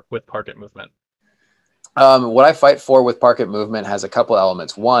for with Park It Movement? What I fight for with Park It Movement has a couple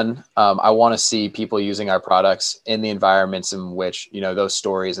elements. One, I want to see people using our products in the environments in which, those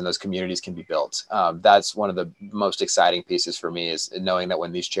stories and those communities can be built. That's one of the most exciting pieces for me, is knowing that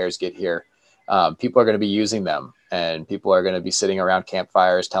when these chairs get here, people are going to be using them, and people are going to be sitting around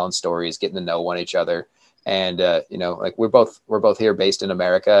campfires, telling stories, getting to know each other. And, like we're both here based in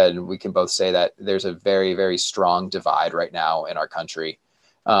America, and we can both say that there's a very, very strong divide right now in our country.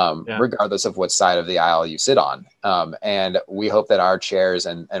 Regardless of what side of the aisle you sit on. And we hope that our chairs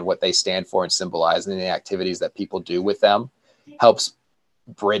and what they stand for and symbolize, and the activities that people do with them, helps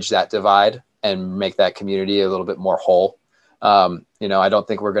bridge that divide and make that community a little bit more whole. I don't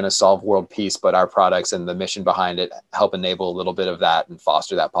think we're going to solve world peace, but our products and the mission behind it help enable a little bit of that and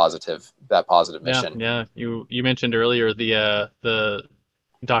foster that positive mission. Yeah. You mentioned earlier the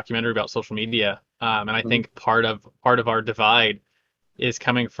documentary about social media. And I think part of our divide is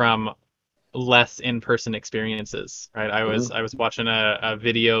coming from less in-person experiences, right? I was watching a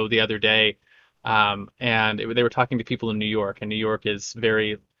video the other day, and they were talking to people in New York, and New York is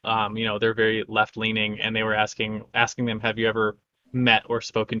very, they're very left-leaning, and they were asking them, have you ever met or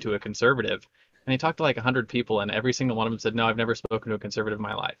spoken to a conservative? And they talked to like 100 people, and every single one of them said, no, I've never spoken to a conservative in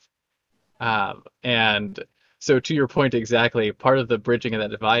my life. And so to your point exactly, part of the bridging of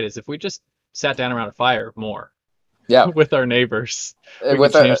that divide is if we just sat down around a fire more Yeah. with our neighbors, we could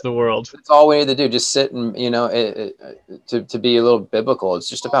With change the world. It's all we need to do. Just sit and, to be a little biblical, it's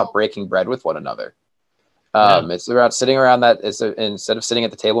just about breaking bread with one another. Yeah. It's about sitting around instead of sitting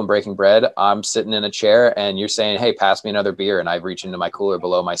at the table and breaking bread, I'm sitting in a chair and you're saying, hey, pass me another beer. And I reach into my cooler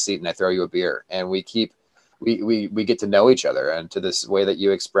below my seat and I throw you a beer. And we get to know each other. And to this way that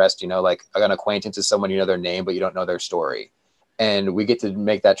you expressed, like an acquaintance is someone, you know their name, but you don't know their story. And we get to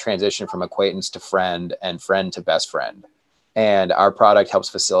make that transition from acquaintance to friend and friend to best friend. And our product helps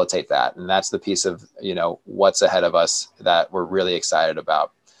facilitate that. And that's the piece of, what's ahead of us that we're really excited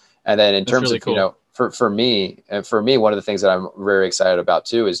about. And then in terms really of, cool. for me, one of the things that I'm very excited about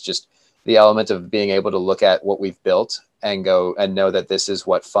too, is just the element of being able to look at what we've built and go and know that this is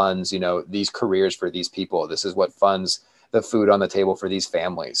what funds, these careers for these people. This is what funds the food on the table for these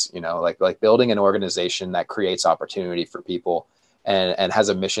families, like building an organization that creates opportunity for people and has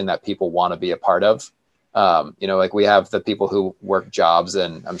a mission that people want to be a part of. Like we have the people who work jobs,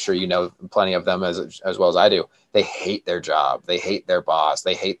 and I'm sure plenty of them as well as I do. They hate their job. They hate their boss.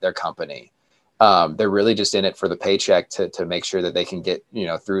 They hate their company. They're really just in it for the paycheck to make sure that they can get,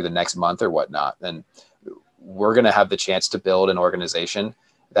 through the next month or whatnot. And we're going to have the chance to build an organization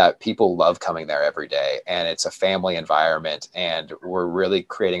that people love coming there every day. And it's a family environment, and we're really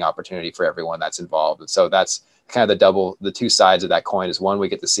creating opportunity for everyone that's involved. And so that's kind of the two sides of that coin. Is one, we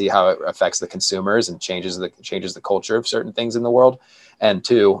get to see how it affects the consumers and changes the culture of certain things in the world. And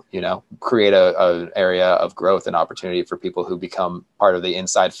two, create a area of growth and opportunity for people who become part of the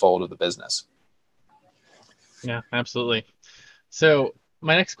inside fold of the business. Yeah, absolutely. So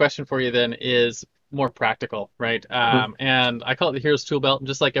my next question for you then is more practical, right? And I call it the hero's tool belt.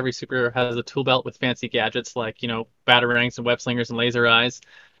 Just like every superhero has a tool belt with fancy gadgets like, batarangs and web slingers and laser eyes.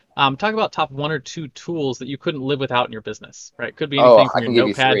 Talk about top 1 or 2 tools that you couldn't live without in your business, right? Could be anything from your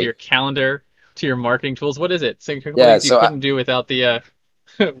notepad to your calendar to your marketing tools. What is it? So you couldn't do without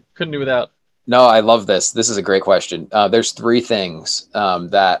couldn't do without. No, I love this. This is a great question. There's 3 things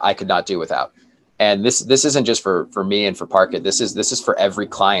that I could not do without. And this isn't just for me and for Parkit. This is for every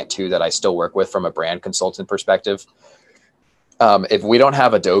client too that I still work with from a brand consultant perspective. If we don't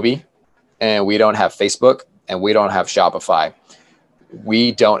have Adobe, and we don't have Facebook, and we don't have Shopify,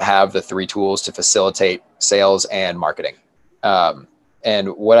 we don't have the 3 tools to facilitate sales and marketing. And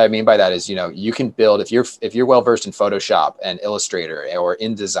what I mean by that is, you can build, if you're well versed in Photoshop and Illustrator or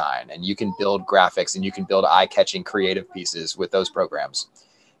InDesign, and you can build graphics and you can build eye-catching creative pieces with those programs.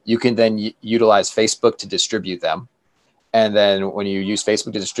 You can then utilize Facebook to distribute them. And then when you use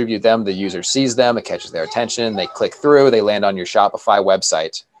Facebook to distribute them, the user sees them, it catches their attention, they click through, they land on your Shopify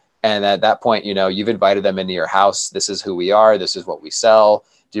website. And at that point, you've invited them into your house. This is who we are. This is what we sell.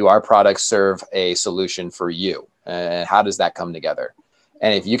 Do our products serve a solution for you? And how does that come together?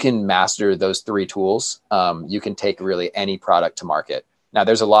 And if you can master those 3 tools, you can take really any product to market. Now,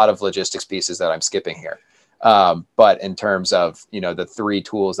 there's a lot of logistics pieces that I'm skipping here. But in terms of, the 3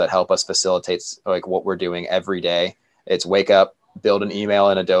 tools that help us facilitate like what we're doing every day, it's wake up, build an email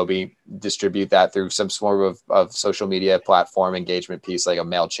in Adobe, distribute that through some sort of social media platform engagement piece like a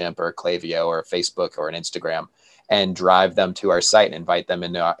MailChimp or a Klaviyo or a Facebook or an Instagram, and drive them to our site and invite them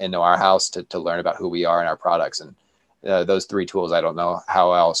into our house to learn about who we are and our products. And those 3 tools, I don't know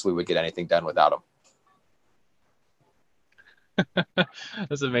how else we would get anything done without them.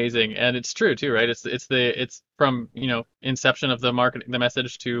 That's amazing, and it's true too, right? It's from inception of the marketing, the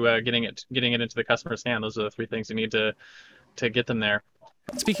message to getting it into the customer's hand. Those are the 3 things you need to get them there.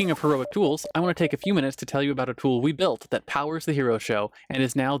 Speaking of heroic tools, I want to take a few minutes to tell you about a tool we built that powers the Hero Show and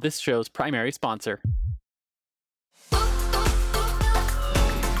is now this show's primary sponsor.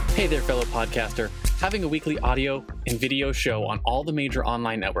 Hey there, fellow podcaster. Having a weekly audio and video show on all the major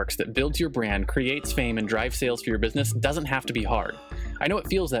online networks that builds your brand, creates fame, and drives sales for your business doesn't have to be hard. I know it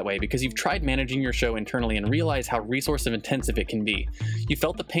feels that way because you've tried managing your show internally and realize how resource intensive it can be. You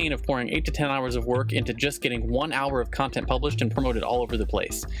felt the pain of pouring 8 to 10 hours of work into just getting 1 hour of content published and promoted all over the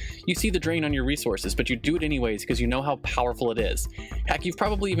place. You see the drain on your resources, but you do it anyways because you know how powerful it is. Heck, you've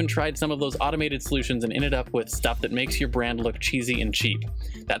probably even tried some of those automated solutions and ended up with stuff that makes your brand look cheesy and cheap.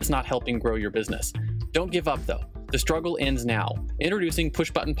 That's not helping grow your business. Don't give up though. The struggle ends now. Introducing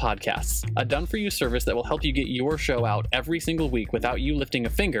Push Button Podcasts, a done-for-you service that will help you get your show out every single week without you lifting a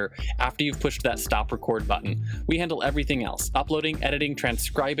finger after you've pushed that stop record button. We handle everything else: uploading, editing,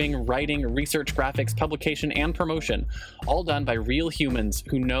 transcribing, writing, research, graphics, publication, and promotion, all done by real humans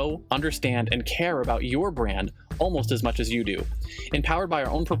who know, understand, and care about your brand almost as much as you do. Empowered by our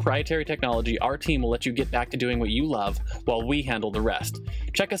own proprietary technology, our team will let you get back to doing what you love while we handle the rest.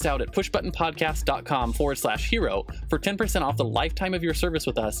 Check us out at pushbuttonpodcast.com/hero for 10% off the lifetime of your service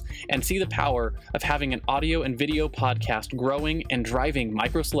with us, and see the power of having an audio and video podcast growing and driving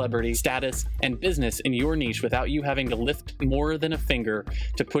micro celebrity status and business in your niche without you having to lift more than a finger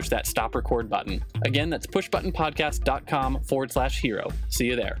to push that stop record button. Again, that's pushbuttonpodcast.com/hero. See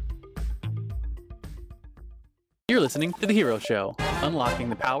you there. You're listening to The Hero Show, unlocking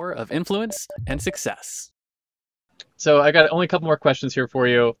the power of influence and success. So I got only a couple more questions here for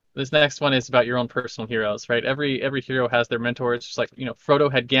you. This next one is about your own personal heroes, right? Every hero has their mentors. Just like,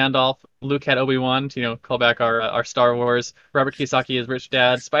 Frodo had Gandalf, Luke had Obi-Wan, to call back our Star Wars. Robert Kiyosaki, his rich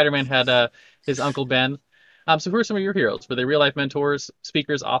dad. Spider-Man had his Uncle Ben. So who are some of your heroes? Were they real-life mentors,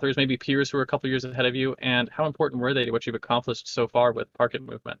 speakers, authors, maybe peers who were a couple years ahead of you? And how important were they to what you've accomplished so far with Park It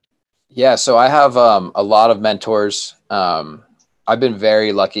Movement? Yeah, so I have a lot of mentors. I've been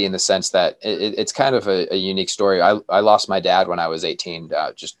very lucky in the sense that it's kind of a unique story. I lost my dad when I was 18,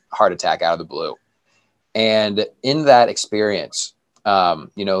 just heart attack out of the blue. And in that experience,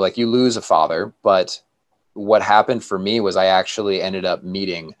 like you lose a father, but what happened for me was I actually ended up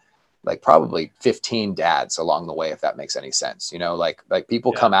meeting like probably 15 dads along the way, if that makes any sense. Like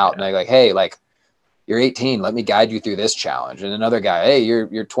people come out and they're like, hey, like, you're 18. Let me guide you through this challenge. And another guy, hey,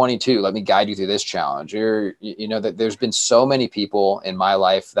 you're 22. Let me guide you through this challenge. That there's been so many people in my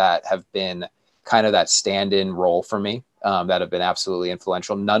life that have been kind of that stand-in role for me, that have been absolutely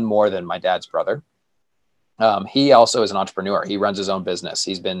influential. None more than my dad's brother. He also is an entrepreneur. He runs his own business.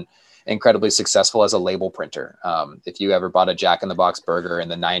 He's been incredibly successful as a label printer. If you ever bought a Jack in the Box burger in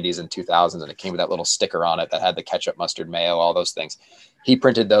the 90s and 2000s, and it came with that little sticker on it that had the ketchup, mustard, mayo, all those things, he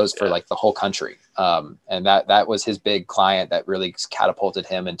printed those for like the whole country. And that was his big client that really catapulted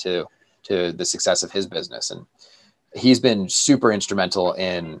him into the success of his business. And he's been super instrumental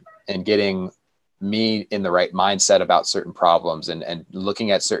in getting me in the right mindset about certain problems and looking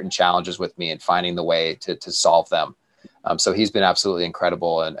at certain challenges with me and finding the way to solve them. So he's been absolutely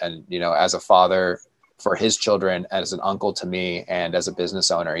incredible. And as a father for his children, as an uncle to me, and as a business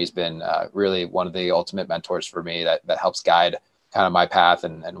owner, he's been really one of the ultimate mentors for me that helps guide kind of my path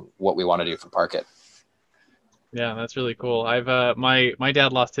and what we want to do for Park It. Yeah, that's really cool. I've my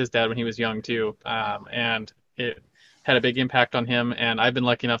dad lost his dad when he was young too, and it had a big impact on him. And I've been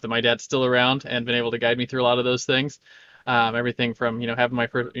lucky enough that my dad's still around and been able to guide me through a lot of those things. Everything from having my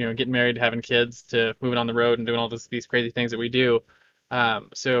first, getting married, having kids, to moving on the road and doing all these crazy things that we do.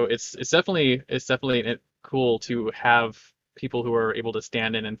 So it's definitely cool to have people who are able to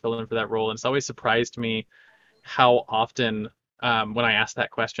stand in and fill in for that role. And it's always surprised me how often, when I ask that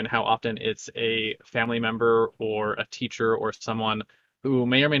question, how often it's a family member or a teacher or someone who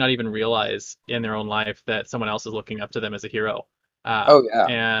may or may not even realize in their own life that someone else is looking up to them as a hero. Oh yeah.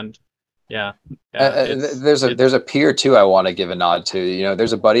 And yeah, there's a peer too I want to give a nod to.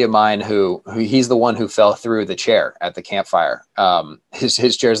 There's a buddy of mine who he's the one who fell through the chair at the campfire.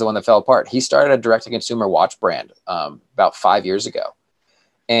 His chair is the one that fell apart. He started a direct-to-consumer watch brand about 5 years ago.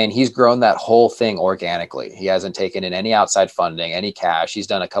 And he's grown that whole thing organically. He hasn't taken in any outside funding, any cash. He's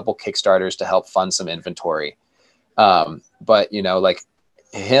done a couple Kickstarters to help fund some inventory. But like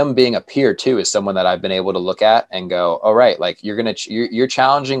him being a peer too is someone that I've been able to look at and go, all right, like you're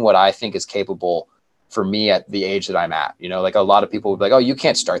challenging what I think is capable for me at the age that I'm at. Like a lot of people would be like, oh, you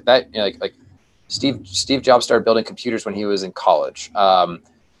can't start that. Like Steve Jobs started building computers when he was in college.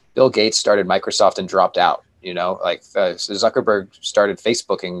 Bill Gates started Microsoft and dropped out. Zuckerberg started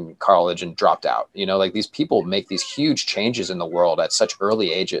Facebook in college and dropped out. Like these people make these huge changes in the world at such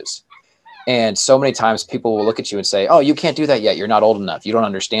early ages. And so many times people will look at you and say, oh, you can't do that yet. You're not old enough. You don't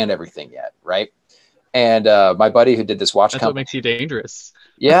understand everything yet. Right. And my buddy who did this watch company. That's what makes you dangerous.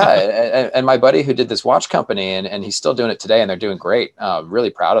 Yeah. And my buddy who did this watch company, and he's still doing it today, and they're doing great.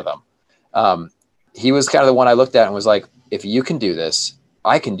 Really proud of them. He was kind of the one I looked at and was like, if you can do this,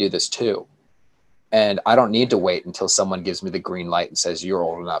 I can do this too. And I don't need to wait until someone gives me the green light and says, you're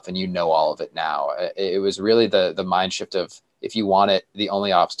old enough and you know all of it now. It was really the mind shift of, if you want it, the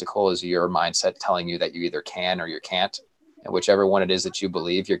only obstacle is your mindset telling you that you either can or you can't. And whichever one it is that you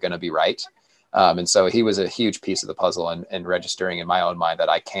believe, you're going to be right. And so he was a huge piece of the puzzle and registering in my own mind that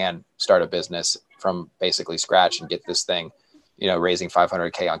I can start a business from basically scratch and get this thing, raising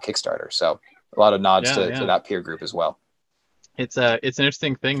 $500K on Kickstarter. So a lot of nods Yeah, to yeah. that peer group as well. It's an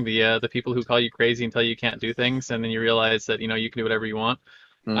interesting thing, the people who call you crazy and tell you can't do things, and then you realize that you can do whatever you want.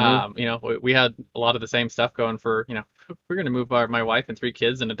 Hmm. We had a lot of the same stuff going for, we're going to move my wife and three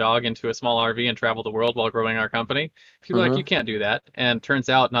kids and a dog into a small RV and travel the world while growing our company. People are like, Hmm. you can't do that. And turns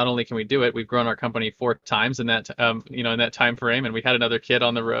out not only can we do it, we've grown our company 4 times in that, in that time frame, and we had another kid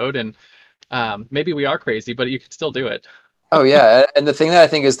on the road, and maybe we are crazy, but you can still do it. Oh yeah, and the thing that I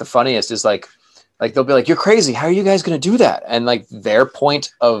think is the funniest is like they'll be like, "You're crazy. How are you guys going to do that?" And like their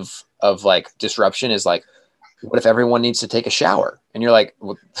point of like disruption is like, "What if everyone needs to take a shower?" And you're like,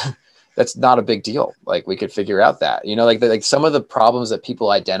 well, "That's not a big deal. Like we could figure out that." Like some of the problems that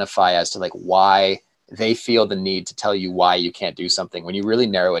people identify as to like why they feel the need to tell you why you can't do something. When you really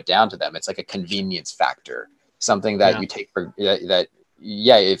narrow it down to them, it's like a convenience factor, something that Yeah. you take for that.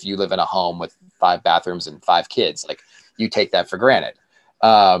 Yeah, if you live in a home with 5 bathrooms and 5 kids, like you take that for granted.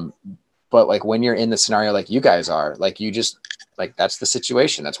 Um, but like when you're in the scenario like you guys are, like you just like that's the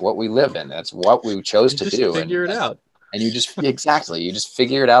situation. That's what we live in. That's what we chose You to just do. figure it out. And you just exactly you just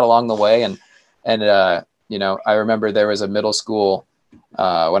figure it out along the way. And I remember there was a middle school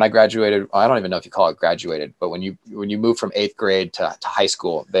when I graduated. I don't even know if you call it graduated, but when you move from 8th grade to high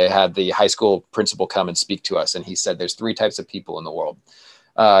school, they had the high school principal come and speak to us, and he said there's 3 types of people in the world: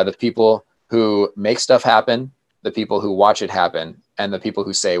 the people who make stuff happen, the people who watch it happen, and the people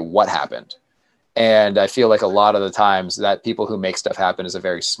who say what happened. And I feel like a lot of the times that people who make stuff happen is a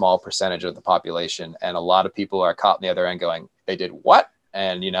very small percentage of the population. And a lot of people are caught in the other end going, they did what?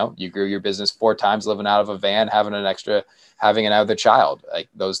 And you grew your business 4 times, living out of a van, having another child. Like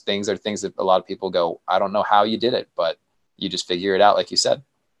those things are things that a lot of people go, I don't know how you did it, but you just figure it out. Like you said.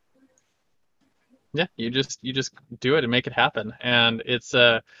 Yeah, you just do it and make it happen. And it's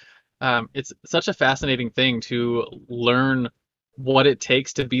such a fascinating thing to learn what it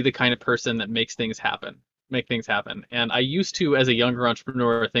takes to be the kind of person that make things happen. And I used to, as a younger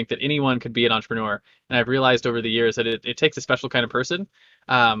entrepreneur, think that anyone could be an entrepreneur. And I've realized over the years that it takes a special kind of person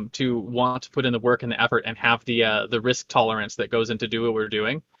to want to put in the work and the effort and have the risk tolerance that goes into do what we're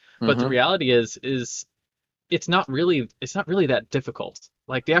doing. But the Mm-hmm. reality is it's not really that difficult.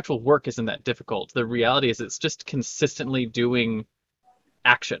 Like the actual work isn't that difficult. The reality is it's just consistently doing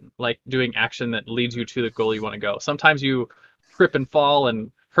action, like doing action that leads you to the goal you want to go. Sometimes you trip and fall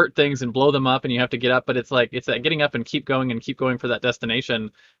and hurt things and blow them up and you have to get up, but it's that getting up and keep going for that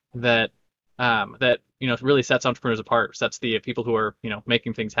destination that really sets entrepreneurs apart, sets the people who are,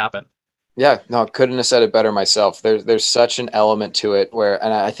 making things happen. Yeah, no, couldn't have said it better myself. There's such an element to it where,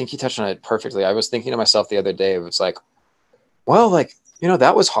 and I think you touched on it perfectly. I was thinking to myself the other day, it was like, well, like,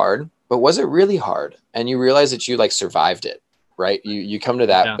 that was hard, but was it really hard? And you realize that you like survived it, right? You come to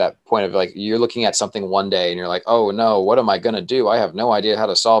that Yeah. that point of like you're looking at something one day and you're like, oh no, what am I gonna do? I have no idea how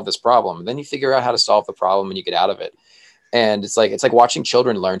to solve this problem. And then you figure out how to solve the problem and you get out of it. And it's like watching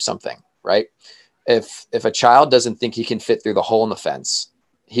children learn something, right? If a child doesn't think he can fit through the hole in the fence,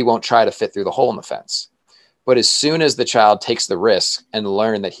 he won't try to fit through the hole in the fence. But as soon as the child takes the risk and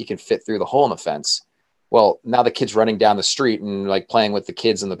learn that he can fit through the hole in the fence, well, now the kid's running down the street and like playing with the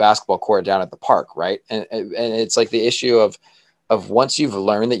kids in the basketball court down at the park, right? And it's like the issue of once you've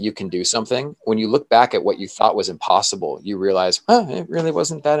learned that you can do something, when you look back at what you thought was impossible, you realize, it really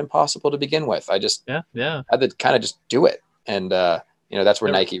wasn't that impossible to begin with. I just Yeah, yeah. had to kind of just do it. And that's where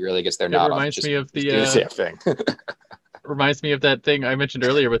It, Nike really gets their it nod off. reminds me of Just the do the damn thing. reminds me of that thing I mentioned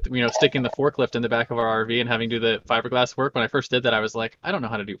earlier with sticking the forklift in the back of our RV and having to do the fiberglass work. When I first did that, I was like, I don't know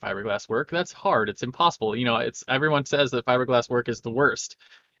how to do fiberglass work. That's hard. It's impossible. It's everyone says that fiberglass work is the worst.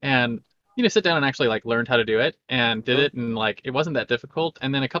 And sit down and actually like learned how to do it and did it, and like it wasn't that difficult.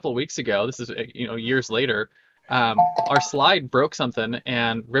 And then a couple of weeks ago, this is years later, our slide broke something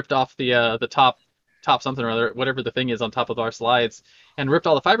and ripped off the top something or other, whatever the thing is on top of our slides, and ripped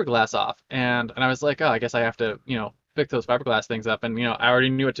all the fiberglass off. And I was like, oh, I guess I have to, pick those fiberglass things up. And, I already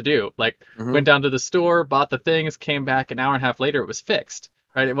knew what to do. Like, Hmm. went down to the store, bought the things, came back an hour and a half later, it was fixed,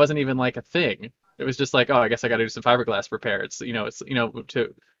 right? It wasn't even like a thing. It was just like, oh, I guess I got to do some fiberglass repair.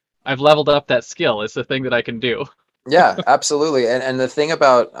 I've leveled up that skill. It's the thing that I can do. Yeah, absolutely. And the thing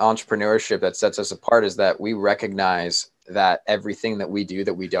about entrepreneurship that sets us apart is that we recognize that everything that we do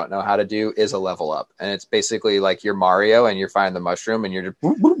that we don't know how to do is a level up. And it's basically like you're Mario and you're finding the mushroom and you're just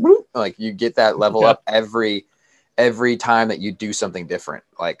boop, boop, boop. Like you get that level Yeah. up every time that you do something different.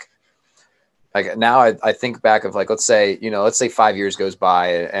 Like now I think back of like, let's say 5 years goes by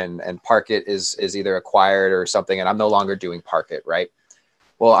and Parkit is either acquired or something, and I'm no longer doing Parkit, right?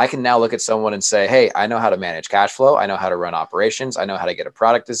 Well, I can now look at someone and say, hey, I know how to manage cash flow. I know how to run operations. I know how to get a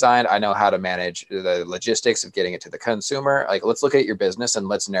product designed. I know how to manage the logistics of getting it to the consumer. Like, let's look at your business and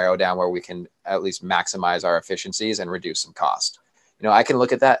let's narrow down where we can at least maximize our efficiencies and reduce some cost. I can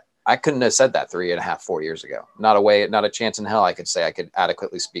look at that. I couldn't have said that 3.5, 4 years ago. Not a way, not a chance in hell I could say I could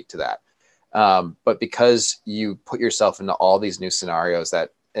adequately speak to that. But because you put yourself into all these new scenarios that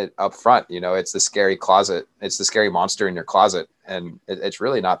up front, it's the scary closet. It's the scary monster in your closet. And it's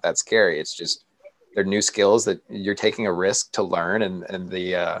really not that scary. It's just, they're new skills that you're taking a risk to learn. And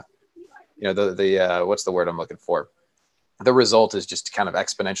what's the word I'm looking for? The result is just kind of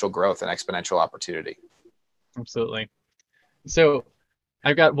exponential growth and exponential opportunity. Absolutely. So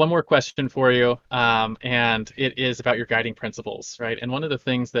I've got one more question for you, and it is about your guiding principles, right? And one of the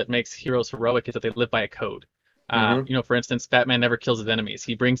things that makes heroes heroic is that they live by a code. For instance, Batman never kills his enemies.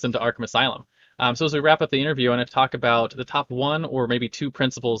 He brings them to Arkham Asylum. So as we wrap up the interview, I want to talk about the top one or maybe two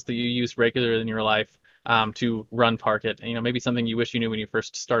principles that you use regularly in your life to run Parkit. Maybe something you wish you knew when you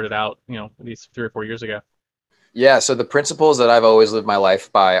first started out, these 3 or 4 years ago. Yeah, so the principles that I've always lived my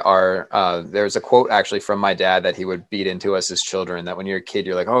life by are, there's a quote actually from my dad that he would beat into us as children, that when you're a kid,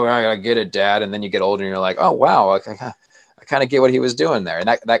 you're like, oh, I get it, Dad. And then you get older and you're like, oh, wow, I kind of get what he was doing there. And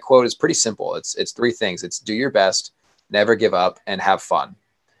that quote is pretty simple. It's three things. It's do your best, never give up, and have fun.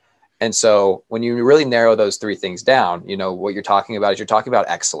 And so when you really narrow those three things down, what you're talking about is you're talking about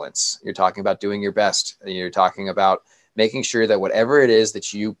excellence. You're talking about doing your best. You're talking about making sure that whatever it is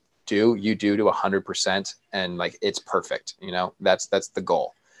that you do to 100%, and like it's perfect. That's the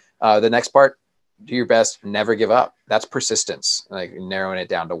goal. The next part, do your best, never give up. That's persistence, like narrowing it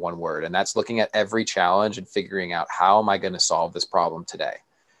down to one word. And that's looking at every challenge and figuring out, how am I going to solve this problem today?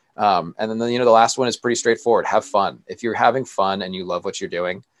 And then the last one is pretty straightforward. Have fun. If you're having fun and you love what you're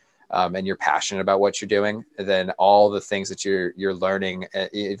doing, and you're passionate about what you're doing, then all the things that you're learning,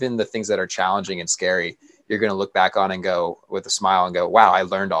 even the things that are challenging and scary, you're going to look back on and go with a smile and go, wow, I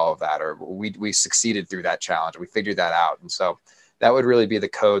learned all of that. Or we succeeded through that challenge. We figured that out. And so that would really be the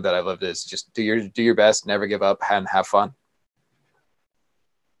code that I've lived, is just do your best, never give up, and have fun.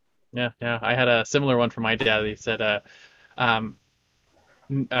 Yeah. I had a similar one from my dad. He said,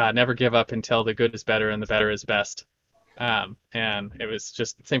 never give up until the good is better and the better is best. And it was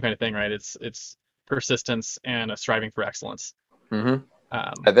just the same kind of thing, right? It's persistence and a striving for excellence.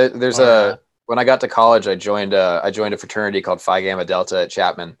 Mm-hmm. When I got to college, I joined a fraternity called Phi Gamma Delta at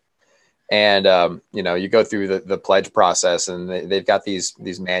Chapman. And, you go through the pledge process, and they've got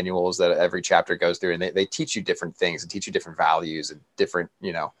these manuals that every chapter goes through, and they teach you different things and teach you different values and different,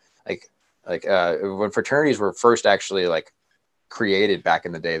 when fraternities were first actually created back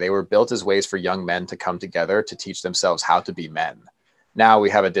in the day, they were built as ways for young men to come together to teach themselves how to be men. Now we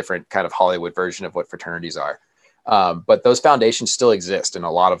have a different kind of Hollywood version of what fraternities are. But those foundations still exist in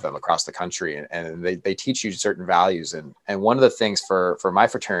a lot of them across the country, and they teach you certain values. And one of the things for my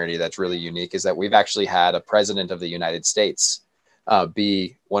fraternity that's really unique is that we've actually had a president of the United States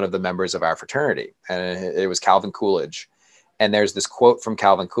be one of the members of our fraternity, and it was Calvin Coolidge. And there's this quote from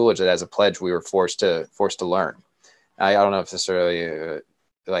Calvin Coolidge that, as a pledge, we were forced to learn. I don't know if necessarily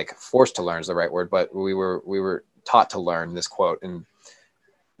forced to learn is the right word, but we were taught to learn this quote. And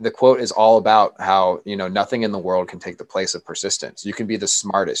the quote is all about how, nothing in the world can take the place of persistence. You can be the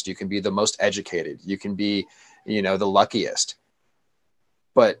smartest, you can be the most educated, you can be, the luckiest,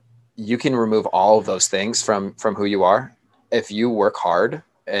 but you can remove all of those things from who you are. If you work hard,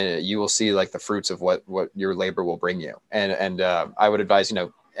 and you will see the fruits of what your labor will bring you. And I would advise,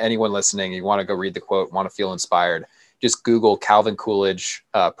 anyone listening, you want to go read the quote, want to feel inspired, just Google Calvin Coolidge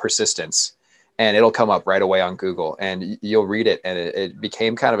persistence, and it'll come up right away on Google, and you'll read it. And it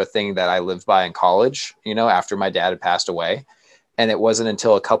became kind of a thing that I lived by in college, after my dad had passed away. And it wasn't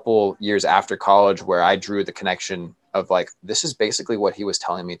until a couple years after college where I drew the connection of this is basically what he was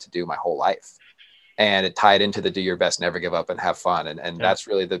telling me to do my whole life. And it tied into the do your best, never give up, and have fun. And that's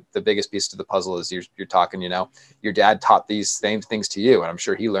really the biggest piece to the puzzle, is you're talking, your dad taught these same things to you. And I'm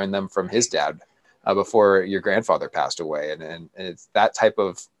sure he learned them from his dad before your grandfather passed away. And it's that type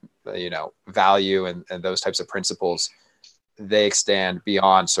of, value and those types of principles, they extend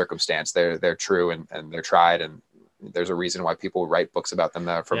beyond circumstance. They're true and they're tried. And there's a reason why people write books about them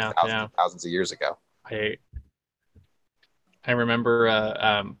from thousands of years ago. I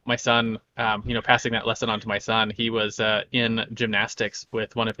remember my son, passing that lesson on to my son. He was in gymnastics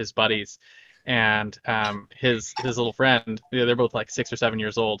with one of his buddies, and his little friend, they're both 6 or 7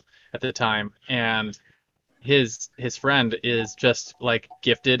 years old at the time, and his friend is just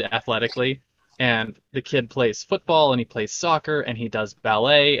gifted athletically, And the kid plays football and he plays soccer and he does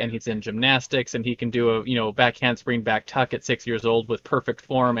ballet and he's in gymnastics and he can do a, back handspring, back tuck at 6 years old with perfect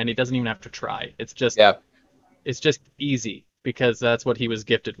form, and he doesn't even have to try. Yeah. It's just easy because that's what he was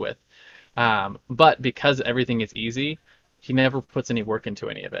gifted with. But because everything is easy, he never puts any work into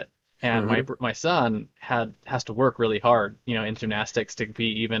any of it. And my son has to work really hard, in gymnastics to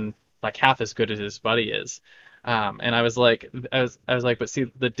be even like half as good as his buddy is. And I was like, but see,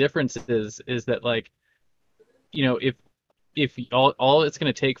 the difference is that, like, if all it's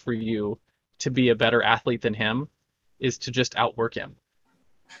going to take for you to be a better athlete than him is to just outwork him,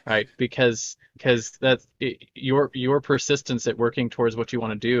 right? Because that's it, your persistence at working towards what you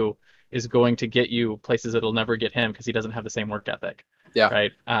want to do is going to get you places that'll never get him because he doesn't have the same work ethic. Yeah.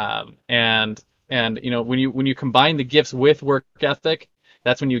 Right. And when you combine the gifts with work ethic,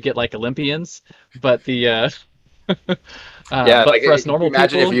 that's when you get like Olympians. But but like, for us normal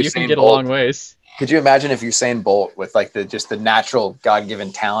people, you can get a long ways. Could you imagine if Usain Bolt, with like the natural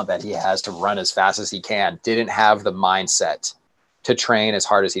God-given talent that he has to run as fast as he can, didn't have the mindset to train as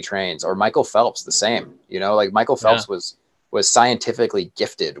hard as he trains? Or Michael Phelps, the same. Like Michael Phelps was scientifically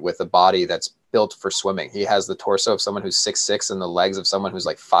gifted with a body that's built for swimming. He has the torso of someone who's 6'6" and the legs of someone who's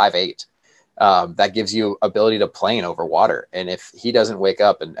like 5'8". That gives you ability to plane over water. And if he doesn't wake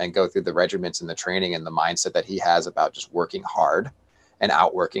up and go through the regiments and the training and the mindset that he has about just working hard and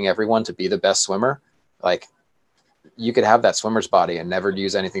outworking everyone to be the best swimmer, like, you could have that swimmer's body and never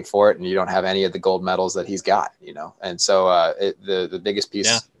use anything for it, and you don't have any of the gold medals that he's got, And so the biggest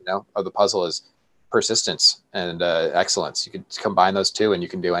piece, of the puzzle is persistence and excellence. You could combine those two and you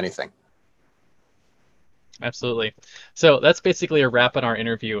can do anything. Absolutely. So that's basically a wrap on our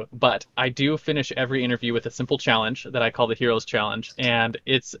interview, but I do finish every interview with a simple challenge that I call the Heroes Challenge. And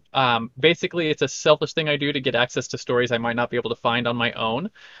it's basically, it's a selfish thing I do to get access to stories I might not be able to find on my own.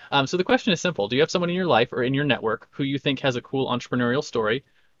 So the question is simple. Do you have someone in your life or in your network who you think has a cool entrepreneurial story?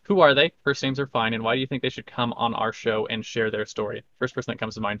 Who are they? First names are fine. And why do you think they should come on our show and share their story? First person that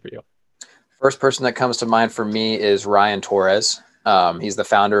comes to mind for you. First person that comes to mind for me is Ryan Torres. He's the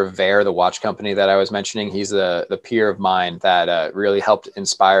founder of Vaer, the watch company that I was mentioning. He's the peer of mine that really helped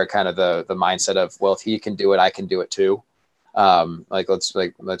inspire kind of the mindset of, well, if he can do it, I can do it too.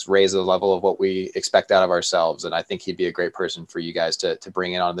 Let's raise the level of what we expect out of ourselves. And I think he'd be a great person for you guys to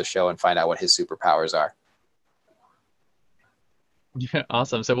bring in on the show and find out what his superpowers are. Yeah,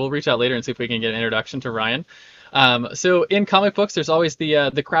 awesome. So we'll reach out later and see if we can get an introduction to Ryan. So in comic books, there's always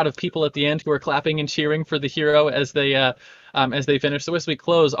the crowd of people at the end who are clapping and cheering for the hero as they finish. So as we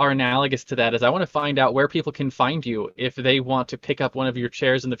close, our analogous to that is I want to find out where people can find you if they want to pick up one of your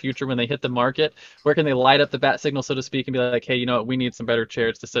chairs in the future when they hit the market. Where can they light up the bat signal, so to speak, and be like, hey, we need some better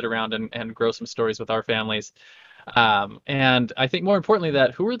chairs to sit around and grow some stories with our families. And I think more importantly,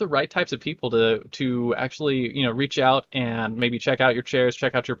 that who are the right types of people to actually reach out and maybe check out your chairs,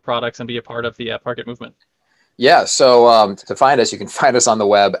 check out your products, and be a part of the Park It movement. Yeah, so to find us, you can find us on the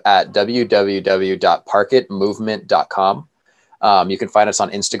web at www.parkitmovement.com. You can find us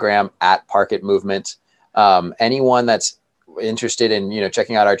on Instagram at Park It Movement. Anyone that's interested in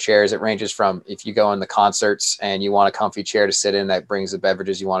checking out our chairs, it ranges from if you go in the concerts and you want a comfy chair to sit in that brings the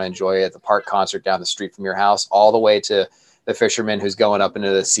beverages you want to enjoy at the park concert down the street from your house, all the way to the fisherman who's going up into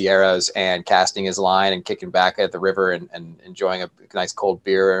the Sierras and casting his line and kicking back at the river and enjoying a nice cold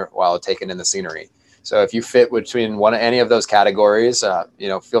beer while taking in the scenery. So if you fit between any of those categories,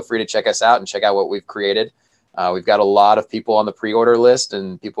 feel free to check us out and check out what we've created. We've got a lot of people on the pre-order list,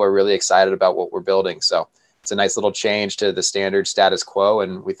 and people are really excited about what we're building. So it's a nice little change to the standard status quo,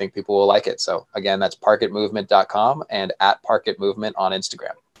 and we think people will like it. So again, that's parkitmovement.com and at Park It Movement on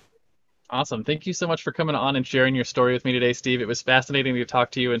Instagram. Awesome. Thank you so much for coming on and sharing your story with me today, Steve. It was fascinating to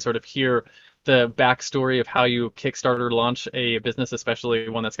talk to you and sort of hear the backstory of how you kickstart or launch a business, especially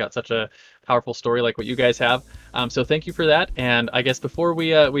one that's got such a powerful story like what you guys have. So thank you for that. And I guess before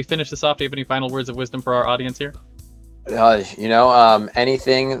we finish this off, do you have any final words of wisdom for our audience here?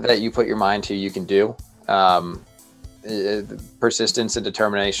 Anything that you put your mind to, you can do. Persistence and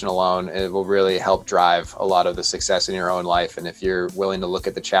determination alone, it will really help drive a lot of the success in your own life. And if you're willing to look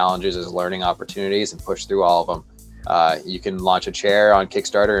at the challenges as learning opportunities and push through all of them, you can launch a chair on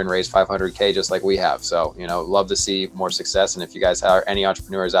Kickstarter and raise 500K just like we have. So, love to see more success. And if you guys have any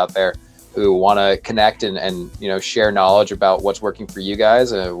entrepreneurs out there who want to connect and share knowledge about what's working for you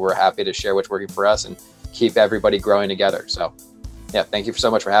guys, we're happy to share what's working for us and keep everybody growing together. So yeah, thank you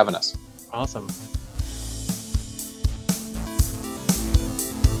so much for having us. Awesome.